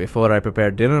 Well, before I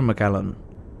prepare dinner, McAllen,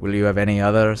 will you have any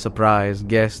other surprise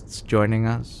guests joining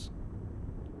us?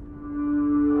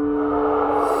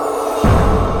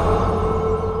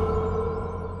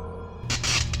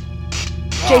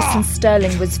 Jason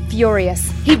Sterling was furious.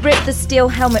 He ripped the steel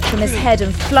helmet from his head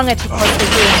and flung it across the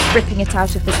room, ripping it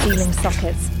out of the ceiling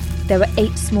sockets. There were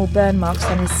 8 small burn marks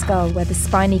on his skull where the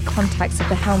spiny contacts of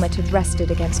the helmet had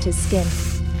rested against his skin.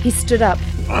 He stood up.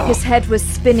 His head was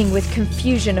spinning with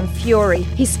confusion and fury.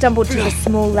 He stumbled to the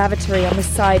small lavatory on the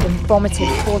side and vomited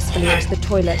forcefully into the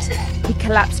toilet. He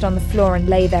collapsed on the floor and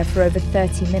lay there for over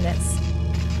 30 minutes.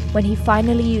 When he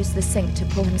finally used the sink to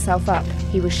pull himself up,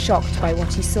 he was shocked by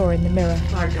what he saw in the mirror.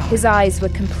 His eyes were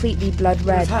completely blood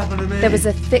red. There was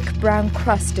a thick brown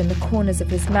crust in the corners of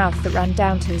his mouth that ran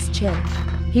down to his chin.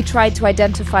 He tried to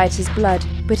identify it as blood,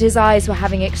 but his eyes were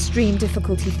having extreme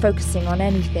difficulty focusing on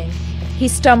anything. He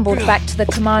stumbled back to the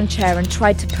command chair and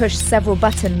tried to push several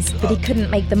buttons, but he couldn't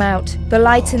make them out. The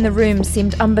light in the room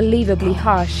seemed unbelievably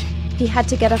harsh. He had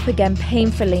to get up again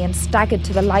painfully and staggered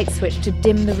to the light switch to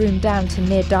dim the room down to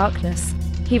near darkness.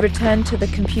 He returned to the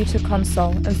computer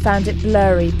console and found it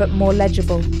blurry but more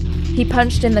legible. He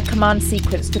punched in the command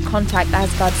sequence to contact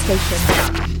Asgard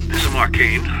Station. This is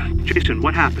Arcane. Jason,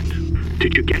 what happened?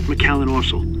 Did you get McAllen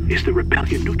Orsel? Is the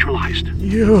rebellion neutralized?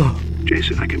 You...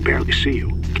 Jason, I can barely see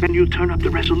you. Can you turn up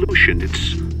the resolution?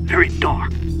 It's very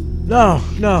dark. No,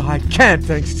 I can't,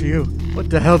 thanks to you. What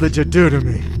the hell did you do to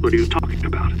me? What are you talking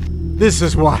about? This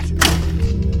is what?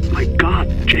 My God,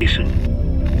 Jason.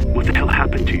 What the hell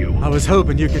happened to you? I was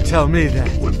hoping you could tell me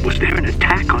that. Was there an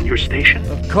attack on your station?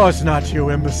 Of course not, you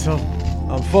imbecile.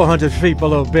 I'm 400 feet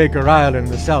below Baker Island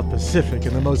in the South Pacific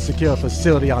in the most secure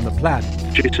facility on the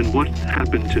planet. Jason, what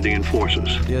happened to the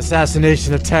enforcers? The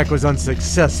assassination attack was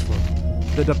unsuccessful.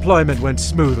 The deployment went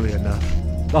smoothly enough.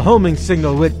 The homing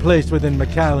signal Wick placed within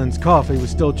McAllen's coffee was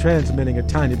still transmitting a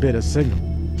tiny bit of signal.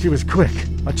 She was quick.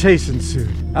 A chase ensued.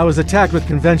 I was attacked with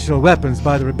conventional weapons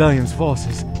by the rebellion's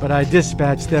forces, but I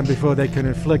dispatched them before they could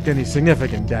inflict any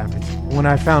significant damage. When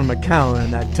I found McAllen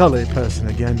and that Tully person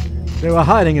again, they were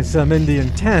hiding in some Indian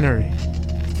tannery.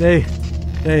 They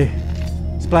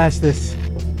splashed this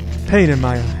paint in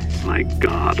my eyes. My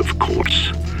God, of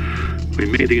course. We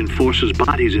made the enforcers'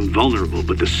 bodies invulnerable,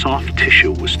 but the soft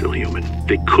tissue was still human.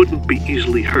 They couldn't be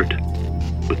easily hurt,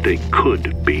 but they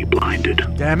could be blinded.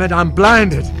 Damn it, I'm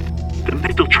blinded! The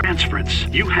mental transference.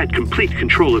 You had complete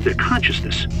control of their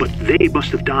consciousness, but they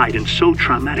must have died in so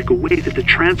traumatic a way that the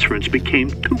transference became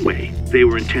two-way. They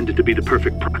were intended to be the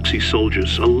perfect proxy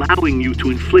soldiers, allowing you to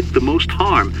inflict the most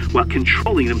harm while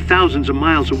controlling them thousands of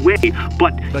miles away,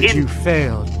 but you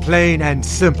failed, plain and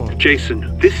simple.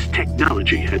 Jason, this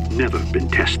technology had never been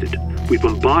tested. We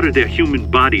bombarded their human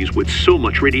bodies with so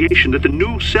much radiation that the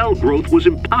new cell growth was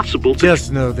impossible to...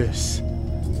 Just know this.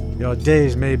 Your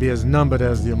days may be as numbered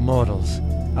as the immortals.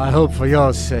 I hope for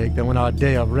your sake that when our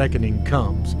day of reckoning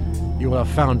comes, you will have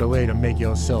found a way to make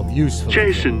yourself useful.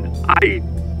 Jason, I...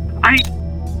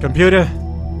 Computer,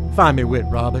 find me Whit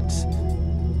Roberts.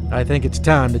 I think it's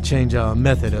time to change our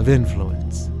method of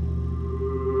influence.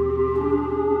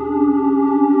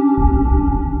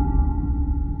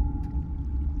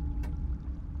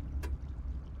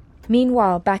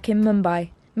 Meanwhile, back in Mumbai,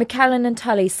 McCallan and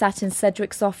Tully sat in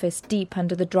Cedric's office deep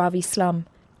under the Dravi slum.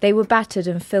 They were battered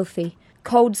and filthy.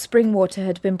 Cold spring water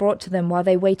had been brought to them while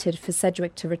they waited for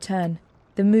Cedric to return.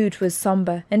 The mood was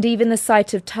somber, and even the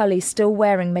sight of Tully still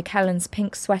wearing McCallan's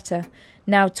pink sweater,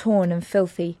 now torn and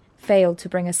filthy, failed to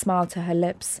bring a smile to her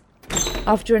lips.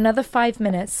 After another 5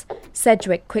 minutes,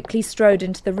 Cedric quickly strode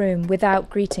into the room without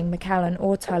greeting McCallan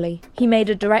or Tully. He made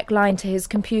a direct line to his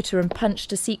computer and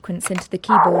punched a sequence into the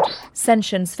keyboard.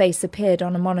 Senshin's face appeared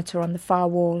on a monitor on the far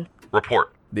wall.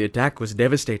 Report. The attack was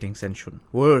devastating, Senshin.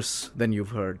 Worse than you've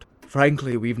heard.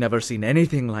 Frankly, we've never seen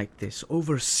anything like this.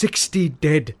 Over 60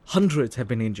 dead. Hundreds have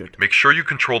been injured. Make sure you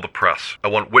control the press. I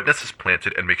want witnesses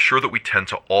planted and make sure that we tend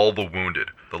to all the wounded.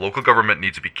 The local government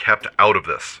needs to be kept out of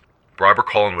this. Bribe or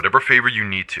call in whatever favor you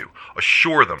need to.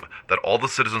 Assure them that all the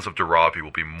citizens of Dharavi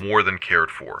will be more than cared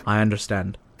for. I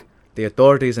understand. The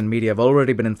authorities and media have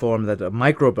already been informed that a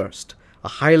microburst, a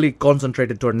highly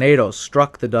concentrated tornado,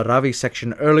 struck the Dharavi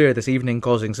section earlier this evening,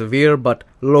 causing severe but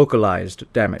localized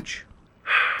damage.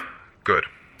 Good.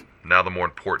 Now the more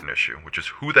important issue, which is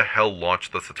who the hell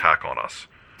launched this attack on us?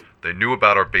 They knew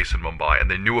about our base in Mumbai,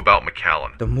 and they knew about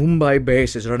McCallan. The Mumbai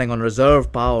base is running on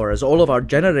reserve power as all of our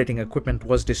generating equipment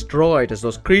was destroyed as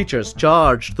those creatures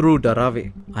charged through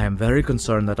Dharavi. I am very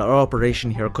concerned that our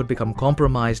operation here could become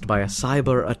compromised by a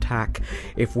cyber attack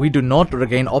if we do not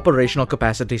regain operational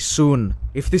capacity soon.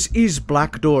 If this is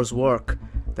Black Door's work,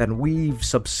 then we've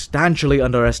substantially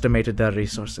underestimated their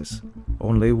resources.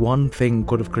 Only one thing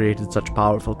could have created such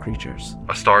powerful creatures.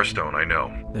 A starstone, I know.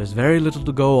 There's very little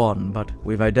to go on, but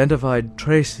we've identified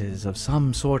traces of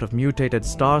some sort of mutated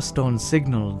starstone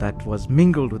signal that was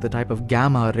mingled with a type of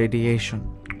gamma radiation.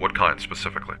 What kind,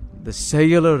 specifically? The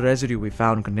cellular residue we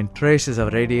found contained traces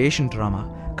of radiation trauma,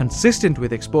 consistent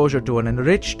with exposure to an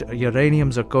enriched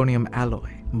uranium-zirconium alloy.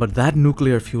 But that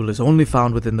nuclear fuel is only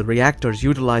found within the reactors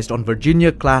utilized on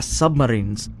Virginia-class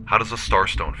submarines. How does a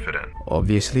starstone fit in?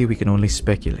 Obviously, we can only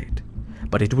speculate.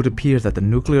 But it would appear that the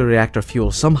nuclear reactor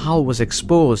fuel somehow was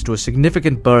exposed to a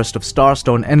significant burst of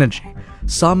starstone energy,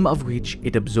 some of which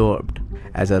it absorbed.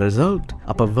 As a result,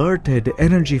 a perverted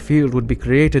energy field would be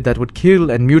created that would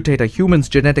kill and mutate a human's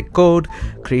genetic code,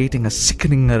 creating a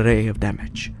sickening array of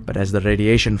damage. But as the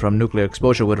radiation from nuclear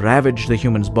exposure would ravage the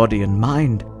human's body and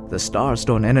mind, the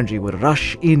starstone energy would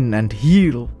rush in and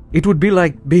heal. It would be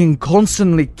like being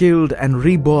constantly killed and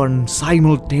reborn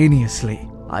simultaneously.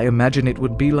 I imagine it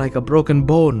would be like a broken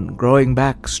bone growing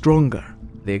back stronger.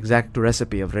 The exact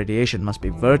recipe of radiation must be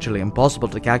virtually impossible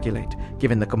to calculate,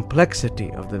 given the complexity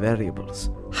of the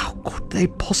variables. How could they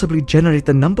possibly generate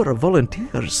the number of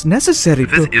volunteers necessary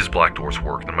to... If this is Black Door's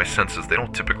work, then my sense is they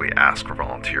don't typically ask for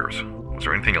volunteers. Was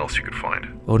there anything else you could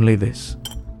find? Only this.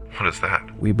 What is that?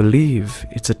 We believe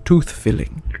it's a tooth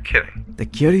filling. You're kidding. The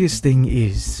curious thing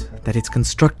is that it's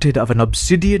constructed of an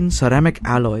obsidian ceramic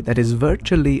alloy that is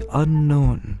virtually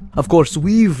unknown. Of course,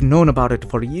 we've known about it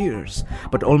for years,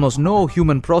 but almost no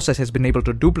human process has been able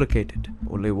to duplicate it.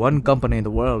 Only one company in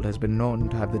the world has been known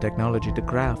to have the technology to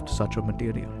craft such a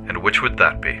material. And which would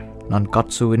that be?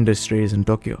 Nankatsu Industries in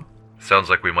Tokyo. Sounds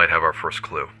like we might have our first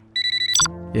clue.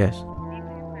 Yes.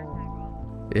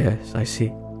 Yes, I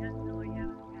see.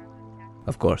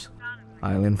 Of course,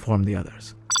 I'll inform the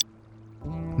others.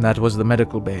 That was the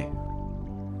medical bay.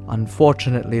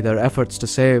 Unfortunately, their efforts to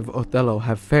save Othello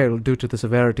have failed due to the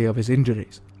severity of his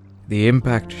injuries. The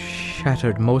impact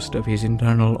shattered most of his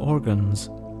internal organs.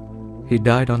 He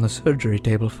died on the surgery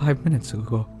table 5 minutes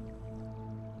ago.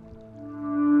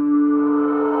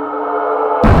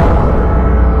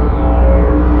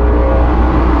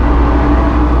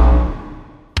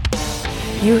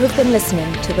 You have been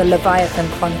listening to the Leviathan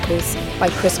Chronicles by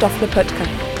Christoph Laputka.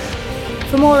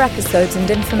 For more episodes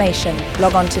and information,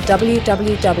 log on to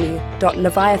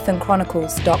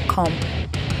www.leviathanchronicles.com.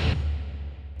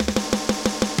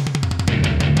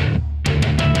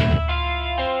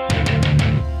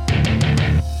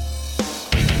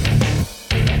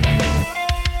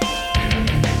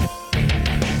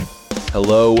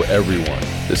 Hello, everyone.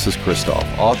 This is Christoph,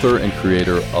 author and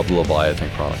creator of the Leviathan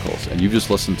Chronicles, and you've just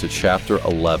listened to Chapter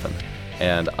 11.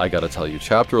 And I gotta tell you,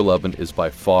 Chapter 11 is by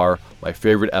far my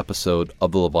favorite episode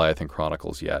of the Leviathan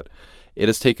Chronicles yet. It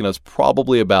has taken us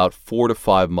probably about 4 to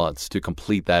 5 months to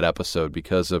complete that episode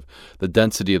because of the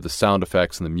density of the sound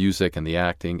effects and the music and the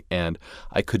acting, and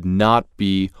I could not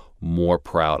be more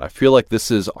proud. I feel like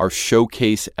this is our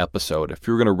showcase episode. If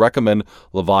you're going to recommend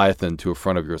Leviathan to a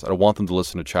friend of yours, I want them to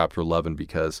listen to Chapter 11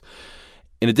 because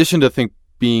in addition to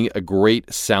being a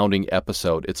great sounding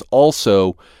episode, it's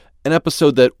also an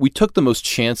episode that we took the most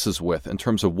chances with in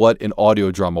terms of what an audio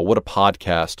drama, what a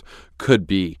podcast could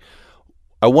be.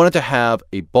 I wanted to have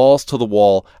a balls to the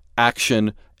wall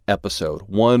action episode,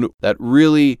 one that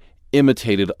really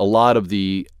imitated a lot of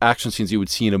the action scenes you would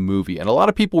see in a movie. And a lot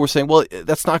of people were saying, well,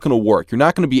 that's not going to work. You're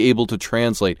not going to be able to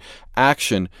translate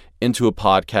action into a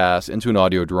podcast, into an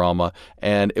audio drama.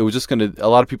 And it was just a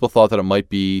lot of people thought that it might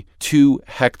be too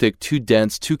hectic, too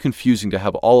dense, too confusing to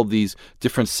have all of these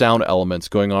different sound elements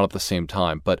going on at the same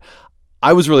time. But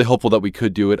I was really hopeful that we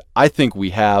could do it. I think we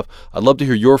have. I'd love to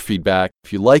hear your feedback.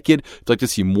 If you like it, if you'd like to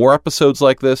see more episodes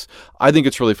like this, I think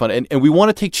it's really fun. And we want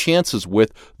to take chances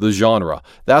with the genre.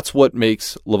 That's what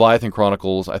makes Leviathan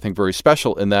Chronicles, I think, very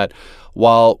special in that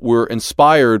while we're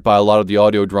inspired by a lot of the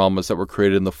audio dramas that were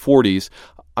created in the 40s,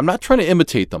 I'm not trying to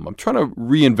imitate them. I'm trying to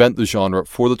reinvent the genre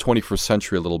for the 21st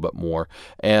century a little bit more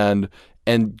and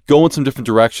go in some different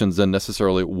directions than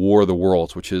necessarily War of the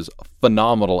Worlds, which is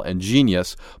phenomenal and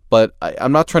genius, but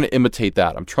I'm not trying to imitate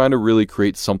that. I'm trying to really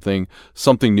create something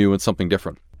new and something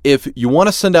different. If you want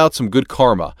to send out some good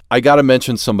karma, I got to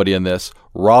mention somebody in this,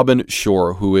 Robin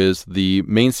Shore, who is the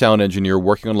main sound engineer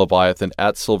working on Leviathan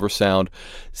at Silver Sound.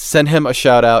 Send him a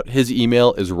shout out. His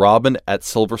email is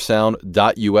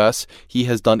robin@silversound.us. He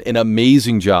has done an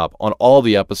amazing job on all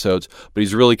the episodes, but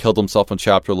he's really killed himself on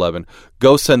Chapter 11.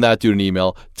 Go send that dude an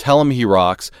email. Tell him he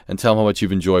rocks and tell him how much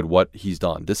you've enjoyed what he's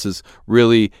done. This is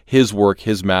really his work,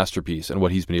 his masterpiece, and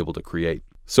what he's been able to create.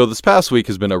 So this past week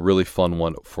has been a really fun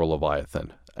one for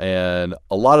Leviathan. And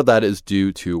a lot of that is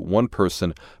due to one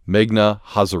person, Meghna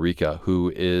Hazarika,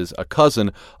 who is a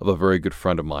cousin of a very good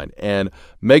friend of mine. And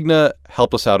Meghna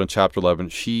helped us out in Chapter 11.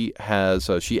 She adds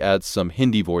some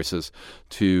Hindi voices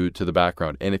to the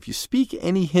background. And if you speak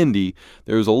any Hindi,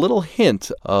 there's a little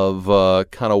hint of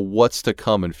kind of what's to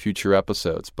come in future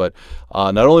episodes. But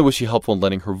not only was she helpful in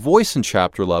lending her voice in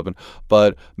Chapter 11,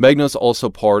 but Meghna's also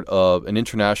part of an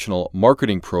international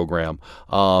marketing program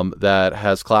that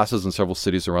has classes in several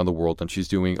cities around the world, and she's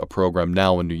doing a program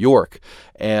now in New York.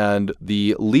 And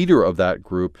the leader of that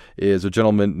group is a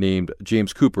gentleman named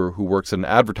James Cooper, who works at an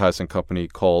advertising company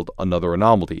called Another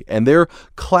Anomaly. And their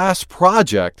class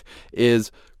project is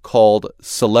called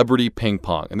Celebrity Ping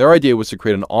Pong. And their idea was to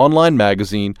create an online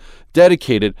magazine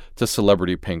dedicated to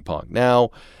celebrity ping pong.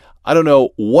 Now, I don't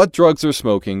know what drugs they're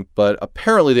smoking, but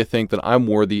apparently they think that I'm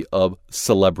worthy of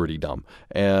celebritydom.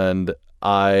 And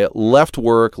I left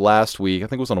work last week, I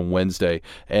think it was on a Wednesday,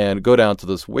 and go down to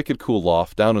this wicked cool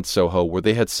loft down in Soho where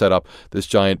they had set up this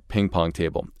giant ping pong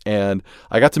table. And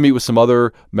I got to meet with some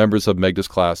other members of Meghna's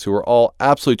class who were all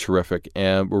absolutely terrific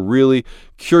and were really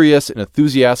curious and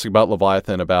enthusiastic about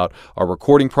Leviathan, about our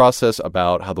recording process,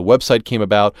 about how the website came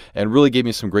about, and really gave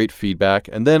me some great feedback.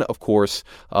 And then, of course,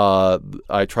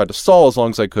 I tried to stall as long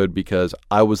as I could because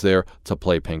I was there to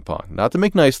play ping pong. Not to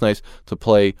make nice, to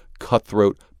play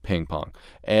cutthroat ping pong.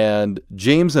 And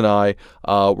James and I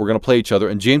were going to play each other,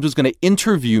 and James was going to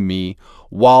interview me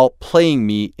while playing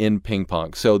me in ping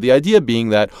pong. So the idea being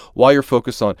that while you're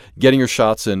focused on getting your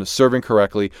shots in, serving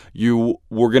correctly, you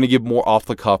were going to give more off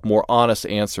the cuff, more honest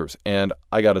answers. And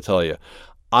I got to tell you,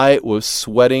 I was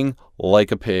sweating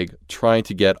like a pig trying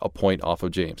to get a point off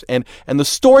of James. And the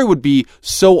story would be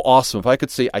so awesome if I could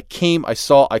say I came, I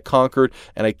saw, I conquered,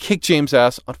 and I kicked James'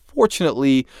 ass.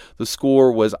 Unfortunately, the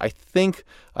score was, I think,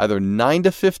 either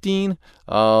 9-15.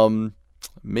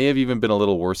 May have even been a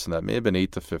little worse than that. May have been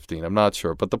 8-15. I'm not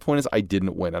sure. But the point is I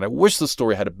didn't win. And I wish the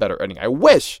story had a better ending. I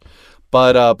wish.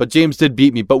 But James did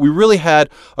beat me. But we really had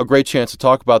a great chance to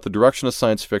talk about the direction of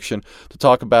science fiction, to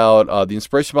talk about the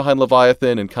inspiration behind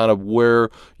Leviathan, and kind of where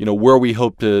we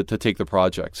hope to take the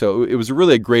project. So it was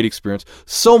really a great experience.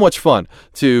 So much fun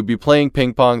to be playing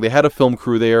ping pong. They had a film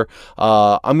crew there.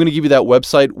 I'm going to give you that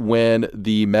website when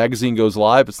the magazine goes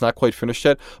live. It's not quite finished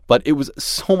yet, but it was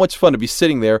so much fun to be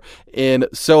sitting there in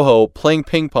Soho playing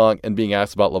ping pong and being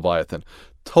asked about Leviathan.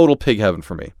 Total pig heaven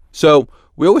for me. So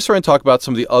we always try and talk about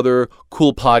some of the other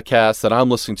cool podcasts that I'm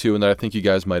listening to and that I think you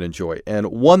guys might enjoy. And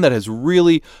one that has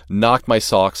really knocked my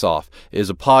socks off is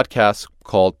a podcast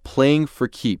called Playing for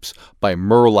Keeps by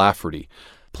Mur Lafferty.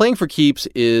 Playing for Keeps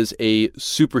is a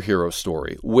superhero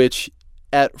story, which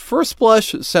at first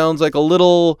blush sounds like a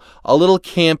little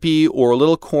campy or a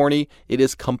little corny. It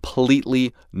is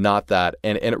completely not that.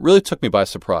 And it really took me by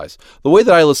surprise. The way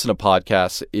that I listen to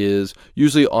podcasts is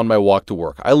usually on my walk to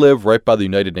work. I live right by the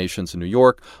United Nations in New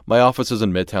York. My office is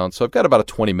in Midtown, so I've got about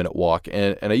a 20-minute walk.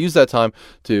 And I use that time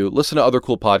to listen to other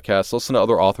cool podcasts, listen to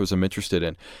other authors I'm interested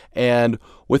in. And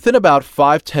within about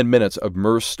 5-10 minutes of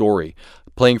Mer's story,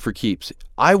 Playing for Keeps,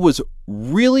 I was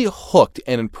really hooked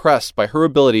and impressed by her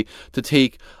ability to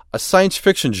take a science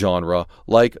fiction genre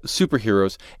like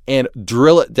superheroes and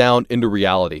drill it down into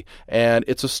reality. And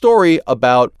it's a story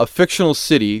about a fictional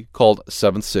city called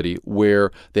Seventh City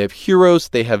where they have heroes,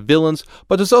 they have villains,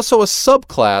 but there's also a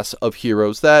subclass of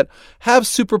heroes that have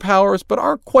superpowers but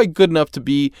aren't quite good enough to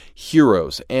be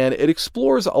heroes. And it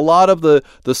explores a lot of the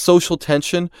social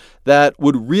tension that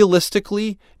would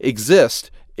realistically exist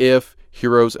if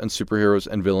heroes and superheroes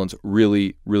and villains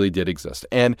really, really did exist.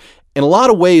 And in a lot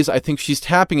of ways, I think she's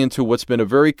tapping into what's been a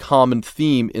very common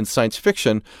theme in science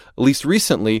fiction, at least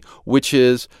recently, which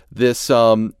is this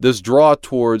draw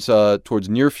towards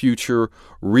near future,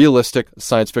 realistic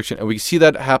science fiction. And we see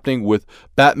that happening with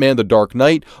Batman: The Dark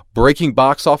Knight, breaking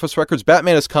box office records.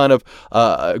 Batman is kind of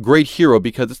a great hero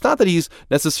because it's not that he's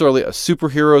necessarily a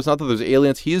superhero. It's not that there's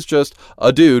aliens. He is just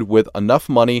a dude with enough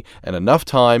money and enough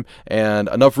time and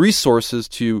enough resources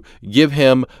to give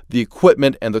him the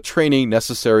equipment and the training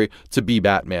necessary to be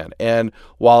Batman. And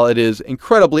while it is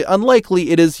incredibly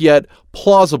unlikely, it is yet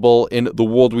plausible in the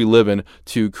world we live in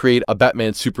to create a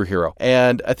Batman superhero.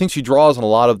 And I think she draws on a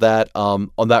lot of that, on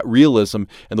that realism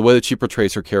and the way that she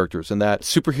portrays her characters, and that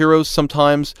superheroes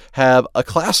sometimes have a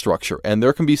class structure, and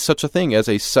there can be such a thing as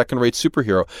a second-rate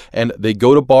superhero. And they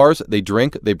go to bars, they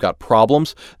drink, they've got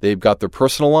problems, they've got their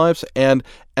personal lives, and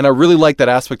I really like that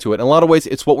aspect to it. In a lot of ways,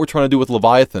 it's what we're trying to do with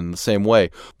Leviathan in the same way.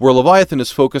 Where Leviathan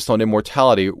is focused on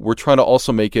immortality, we're trying to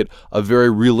also make it a very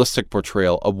realistic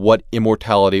portrayal of what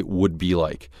immortality would be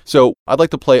like. So I'd like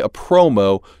to play a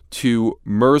promo to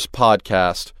Mer's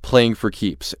podcast, Playing for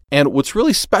Keeps. And what's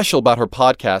really special about her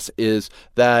podcast is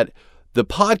that the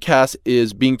podcast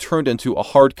is being turned into a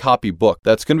hard copy book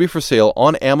that's going to be for sale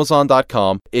on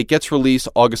Amazon.com. It gets released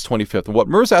August 25th. And what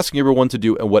Mer's asking everyone to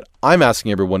do, and what I'm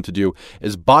asking everyone to do,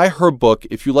 is buy her book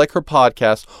if you like her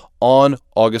podcast on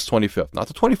August 25th. Not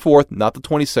the 24th, not the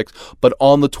 26th, but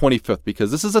on the 25th, because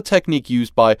this is a technique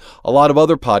used by a lot of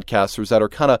other podcasters that are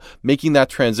kind of making that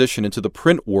transition into the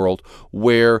print world,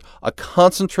 where a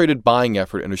concentrated buying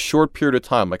effort in a short period of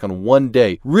time, like on one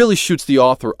day, really shoots the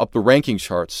author up the ranking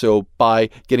charts. So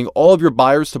by getting all of your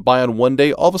buyers to buy on one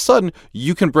day, all of a sudden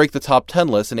you can break the top 10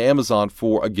 list in Amazon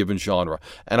for a given genre.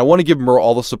 And I want to give Mer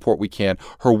all the support we can.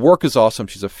 Her work is awesome.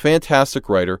 She's a fantastic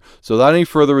writer. So without any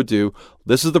further ado,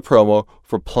 this is the promo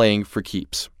for Playing for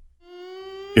Keeps.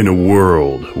 In a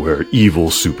world where evil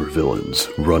supervillains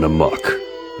run amok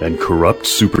and corrupt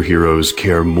superheroes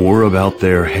care more about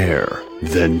their hair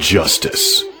than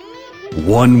justice,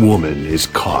 one woman is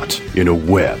caught in a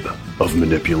web of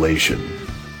manipulation.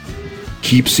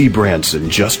 Keepsy Branson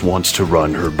just wants to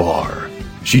run her bar.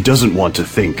 She doesn't want to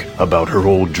think about her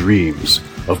old dreams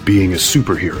of being a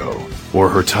superhero or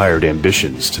her tired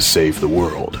ambitions to save the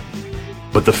world.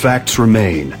 But the facts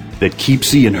remain that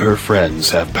Keepsy and her friends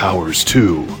have powers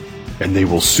too, and they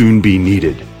will soon be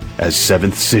needed as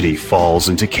Seventh City falls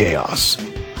into chaos,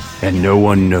 and no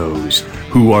one knows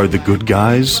who are the good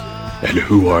guys and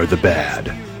who are the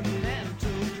bad.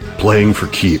 Playing for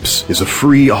Keeps is a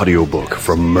free audiobook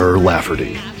from Mer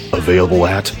Lafferty, available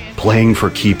at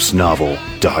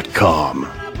playingforkeepsnovel.com.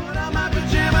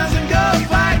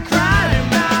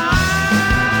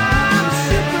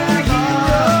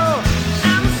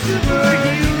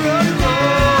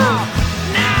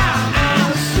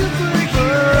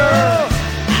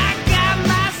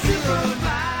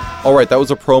 All right, that was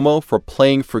a promo for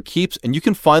Playing for Keeps, and you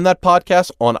can find that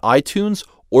podcast on iTunes,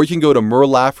 or you can go to Mer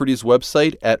Lafferty's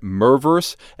website at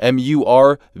Merverse,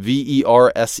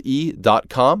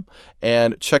 MURVERSE.com,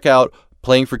 and check out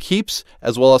Playing for Keeps,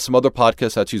 as well as some other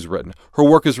podcasts that she's written. Her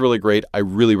work is really great. I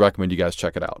really recommend you guys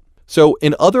check it out. So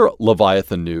in other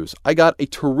Leviathan news, I got a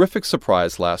terrific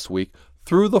surprise last week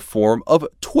through the form of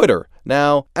Twitter.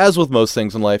 Now, as with most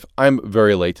things in life, I'm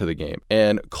very late to the game,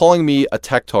 and calling me a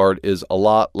tech-tard is a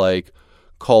lot like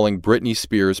calling Britney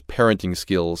Spears' parenting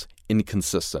skills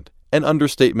inconsistent, an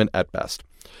understatement at best.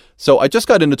 So I just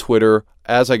got into Twitter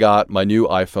as I got my new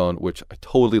iPhone, which I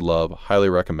totally love, highly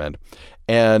recommend.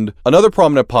 And another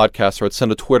prominent podcaster had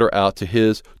sent a Twitter out to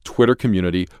his Twitter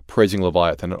community praising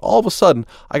Leviathan. And all of a sudden,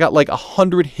 I got like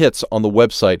 100 hits on the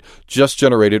website just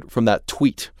generated from that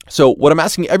tweet. So what I'm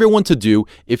asking everyone to do,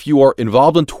 if you are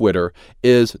involved in Twitter,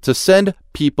 is to send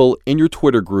people in your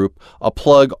Twitter group a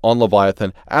plug on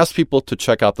Leviathan. Ask people to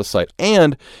check out the site.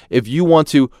 And if you want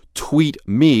to tweet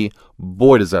me,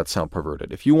 boy, does that sound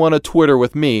perverted. If you want to Twitter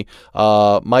with me,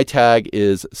 my tag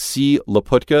is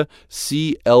CLaputka,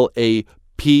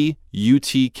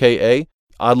 CLAPUTKA.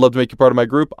 I'd love to make you part of my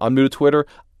group. I'm new to Twitter.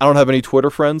 I don't have any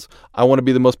Twitter friends. I want to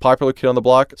be the most popular kid on the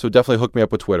block, so definitely hook me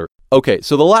up with Twitter. Okay,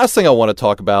 so the last thing I want to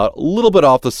talk about, a little bit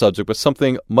off the subject, but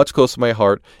something much close to my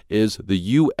heart, is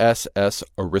the USS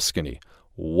Oriskany.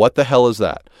 What the hell is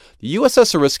that? The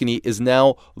USS Oriskany is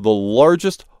now the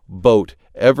largest boat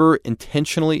ever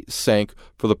intentionally sank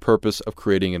for the purpose of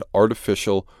creating an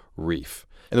artificial reef.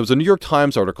 And there was a New York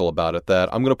Times article about it that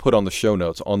I'm going to put on the show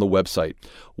notes on the website,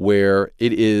 where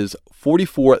it is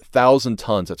 44,000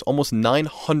 tons. That's almost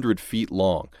 900 feet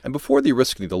long. And before the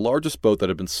Oriskany, the largest boat that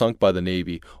had been sunk by the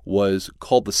Navy was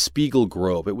called the Spiegel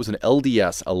Grove. It was an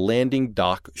LDS, a landing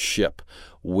dock ship,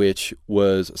 which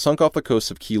was sunk off the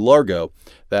coast of Key Largo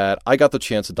that I got the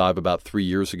chance to dive about 3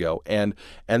 years ago. And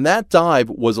that dive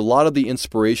was a lot of the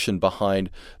inspiration behind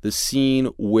the scene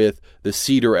with the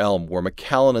Cedar Elm, where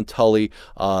McCallan and Tully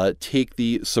take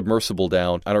the submersible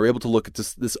down and are able to look at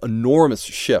this enormous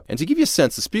ship. And to give you a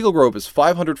sense, the Spiegel Grove is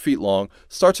 500 feet long,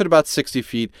 starts at about 60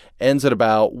 feet, ends at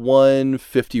about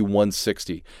 150,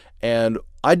 160. And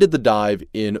I did the dive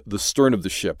in the stern of the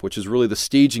ship, which is really the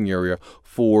staging area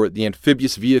for the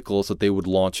amphibious vehicles that they would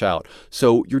launch out.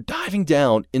 So you're diving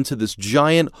down into this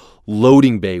giant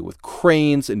loading bay with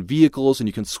cranes and vehicles, and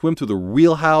you can swim through the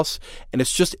wheelhouse, and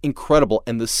it's just incredible.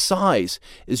 And the size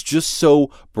is just so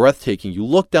breathtaking. You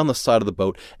look down the side of the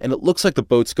boat, and it looks like the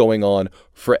boat's going on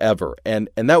forever. And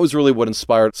that was really what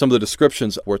inspired some of the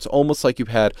descriptions, where it's almost like you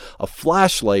had a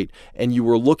flashlight and you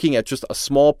were looking at just a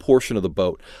small portion of the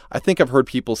boat. I think I've heard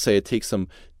people say it takes them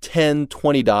 10,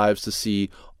 20 dives to see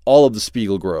all of the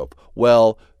Spiegel Grove.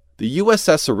 Well, the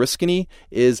USS Oriskany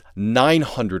is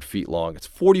 900 feet long. It's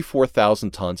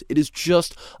 44,000 tons. It is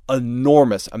just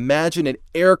enormous. Imagine an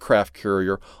aircraft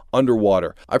carrier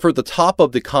underwater. I've heard the top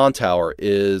of the con tower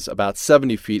is about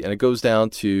 70 feet, and it goes down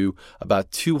to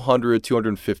about 200,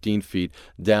 215 feet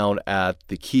down at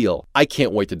the keel. I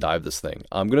can't wait to dive this thing.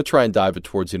 I'm going to try and dive it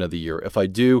towards the end of the year. If I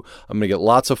do, I'm going to get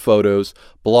lots of photos,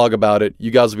 blog about it.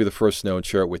 You guys will be the first to know and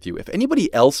share it with you. If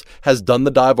anybody else has done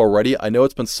the dive already, I know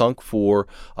it's been sunk for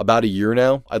about a year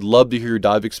now. I'd love to hear your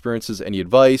dive experiences, any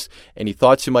advice, any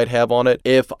thoughts you might have on it.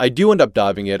 If I do end up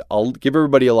diving it, I'll give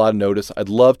everybody a lot of notice. I'd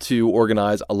love to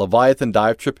organize a Leviathan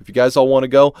dive trip. If you guys all want to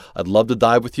go, I'd love to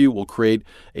dive with you. We'll create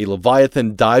a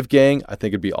Leviathan dive gang. I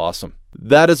think it'd be awesome.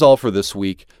 That is all for this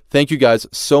week. Thank you guys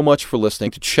so much for listening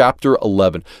to Chapter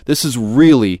 11. This is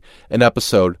really an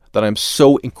episode that I'm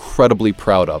so incredibly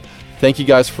proud of. Thank you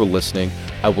guys for listening.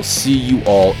 I will see you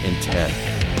all in 10.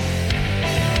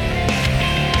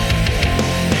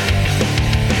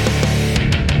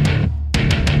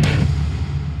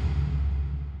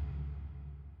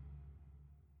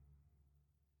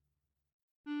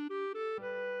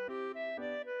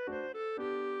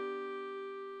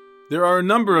 There are a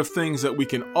number of things that we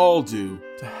can all do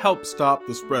to help stop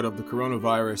the spread of the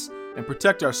coronavirus and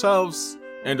protect ourselves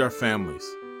and our families.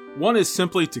 One is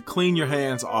simply to clean your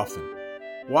hands often.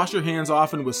 Wash your hands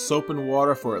often with soap and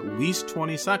water for at least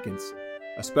 20 seconds,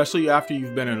 especially after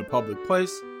you've been in a public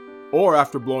place or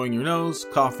after blowing your nose,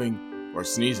 coughing, or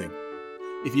sneezing.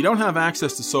 If you don't have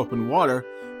access to soap and water,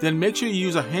 then make sure you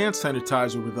use a hand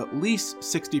sanitizer with at least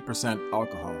 60%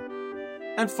 alcohol.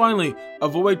 And finally,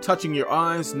 avoid touching your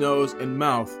eyes, nose, and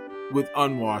mouth with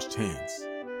unwashed hands.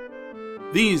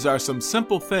 These are some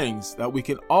simple things that we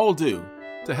can all do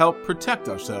to help protect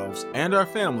ourselves and our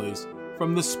families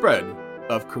from the spread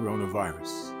of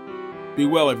coronavirus. Be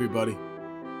well, everybody.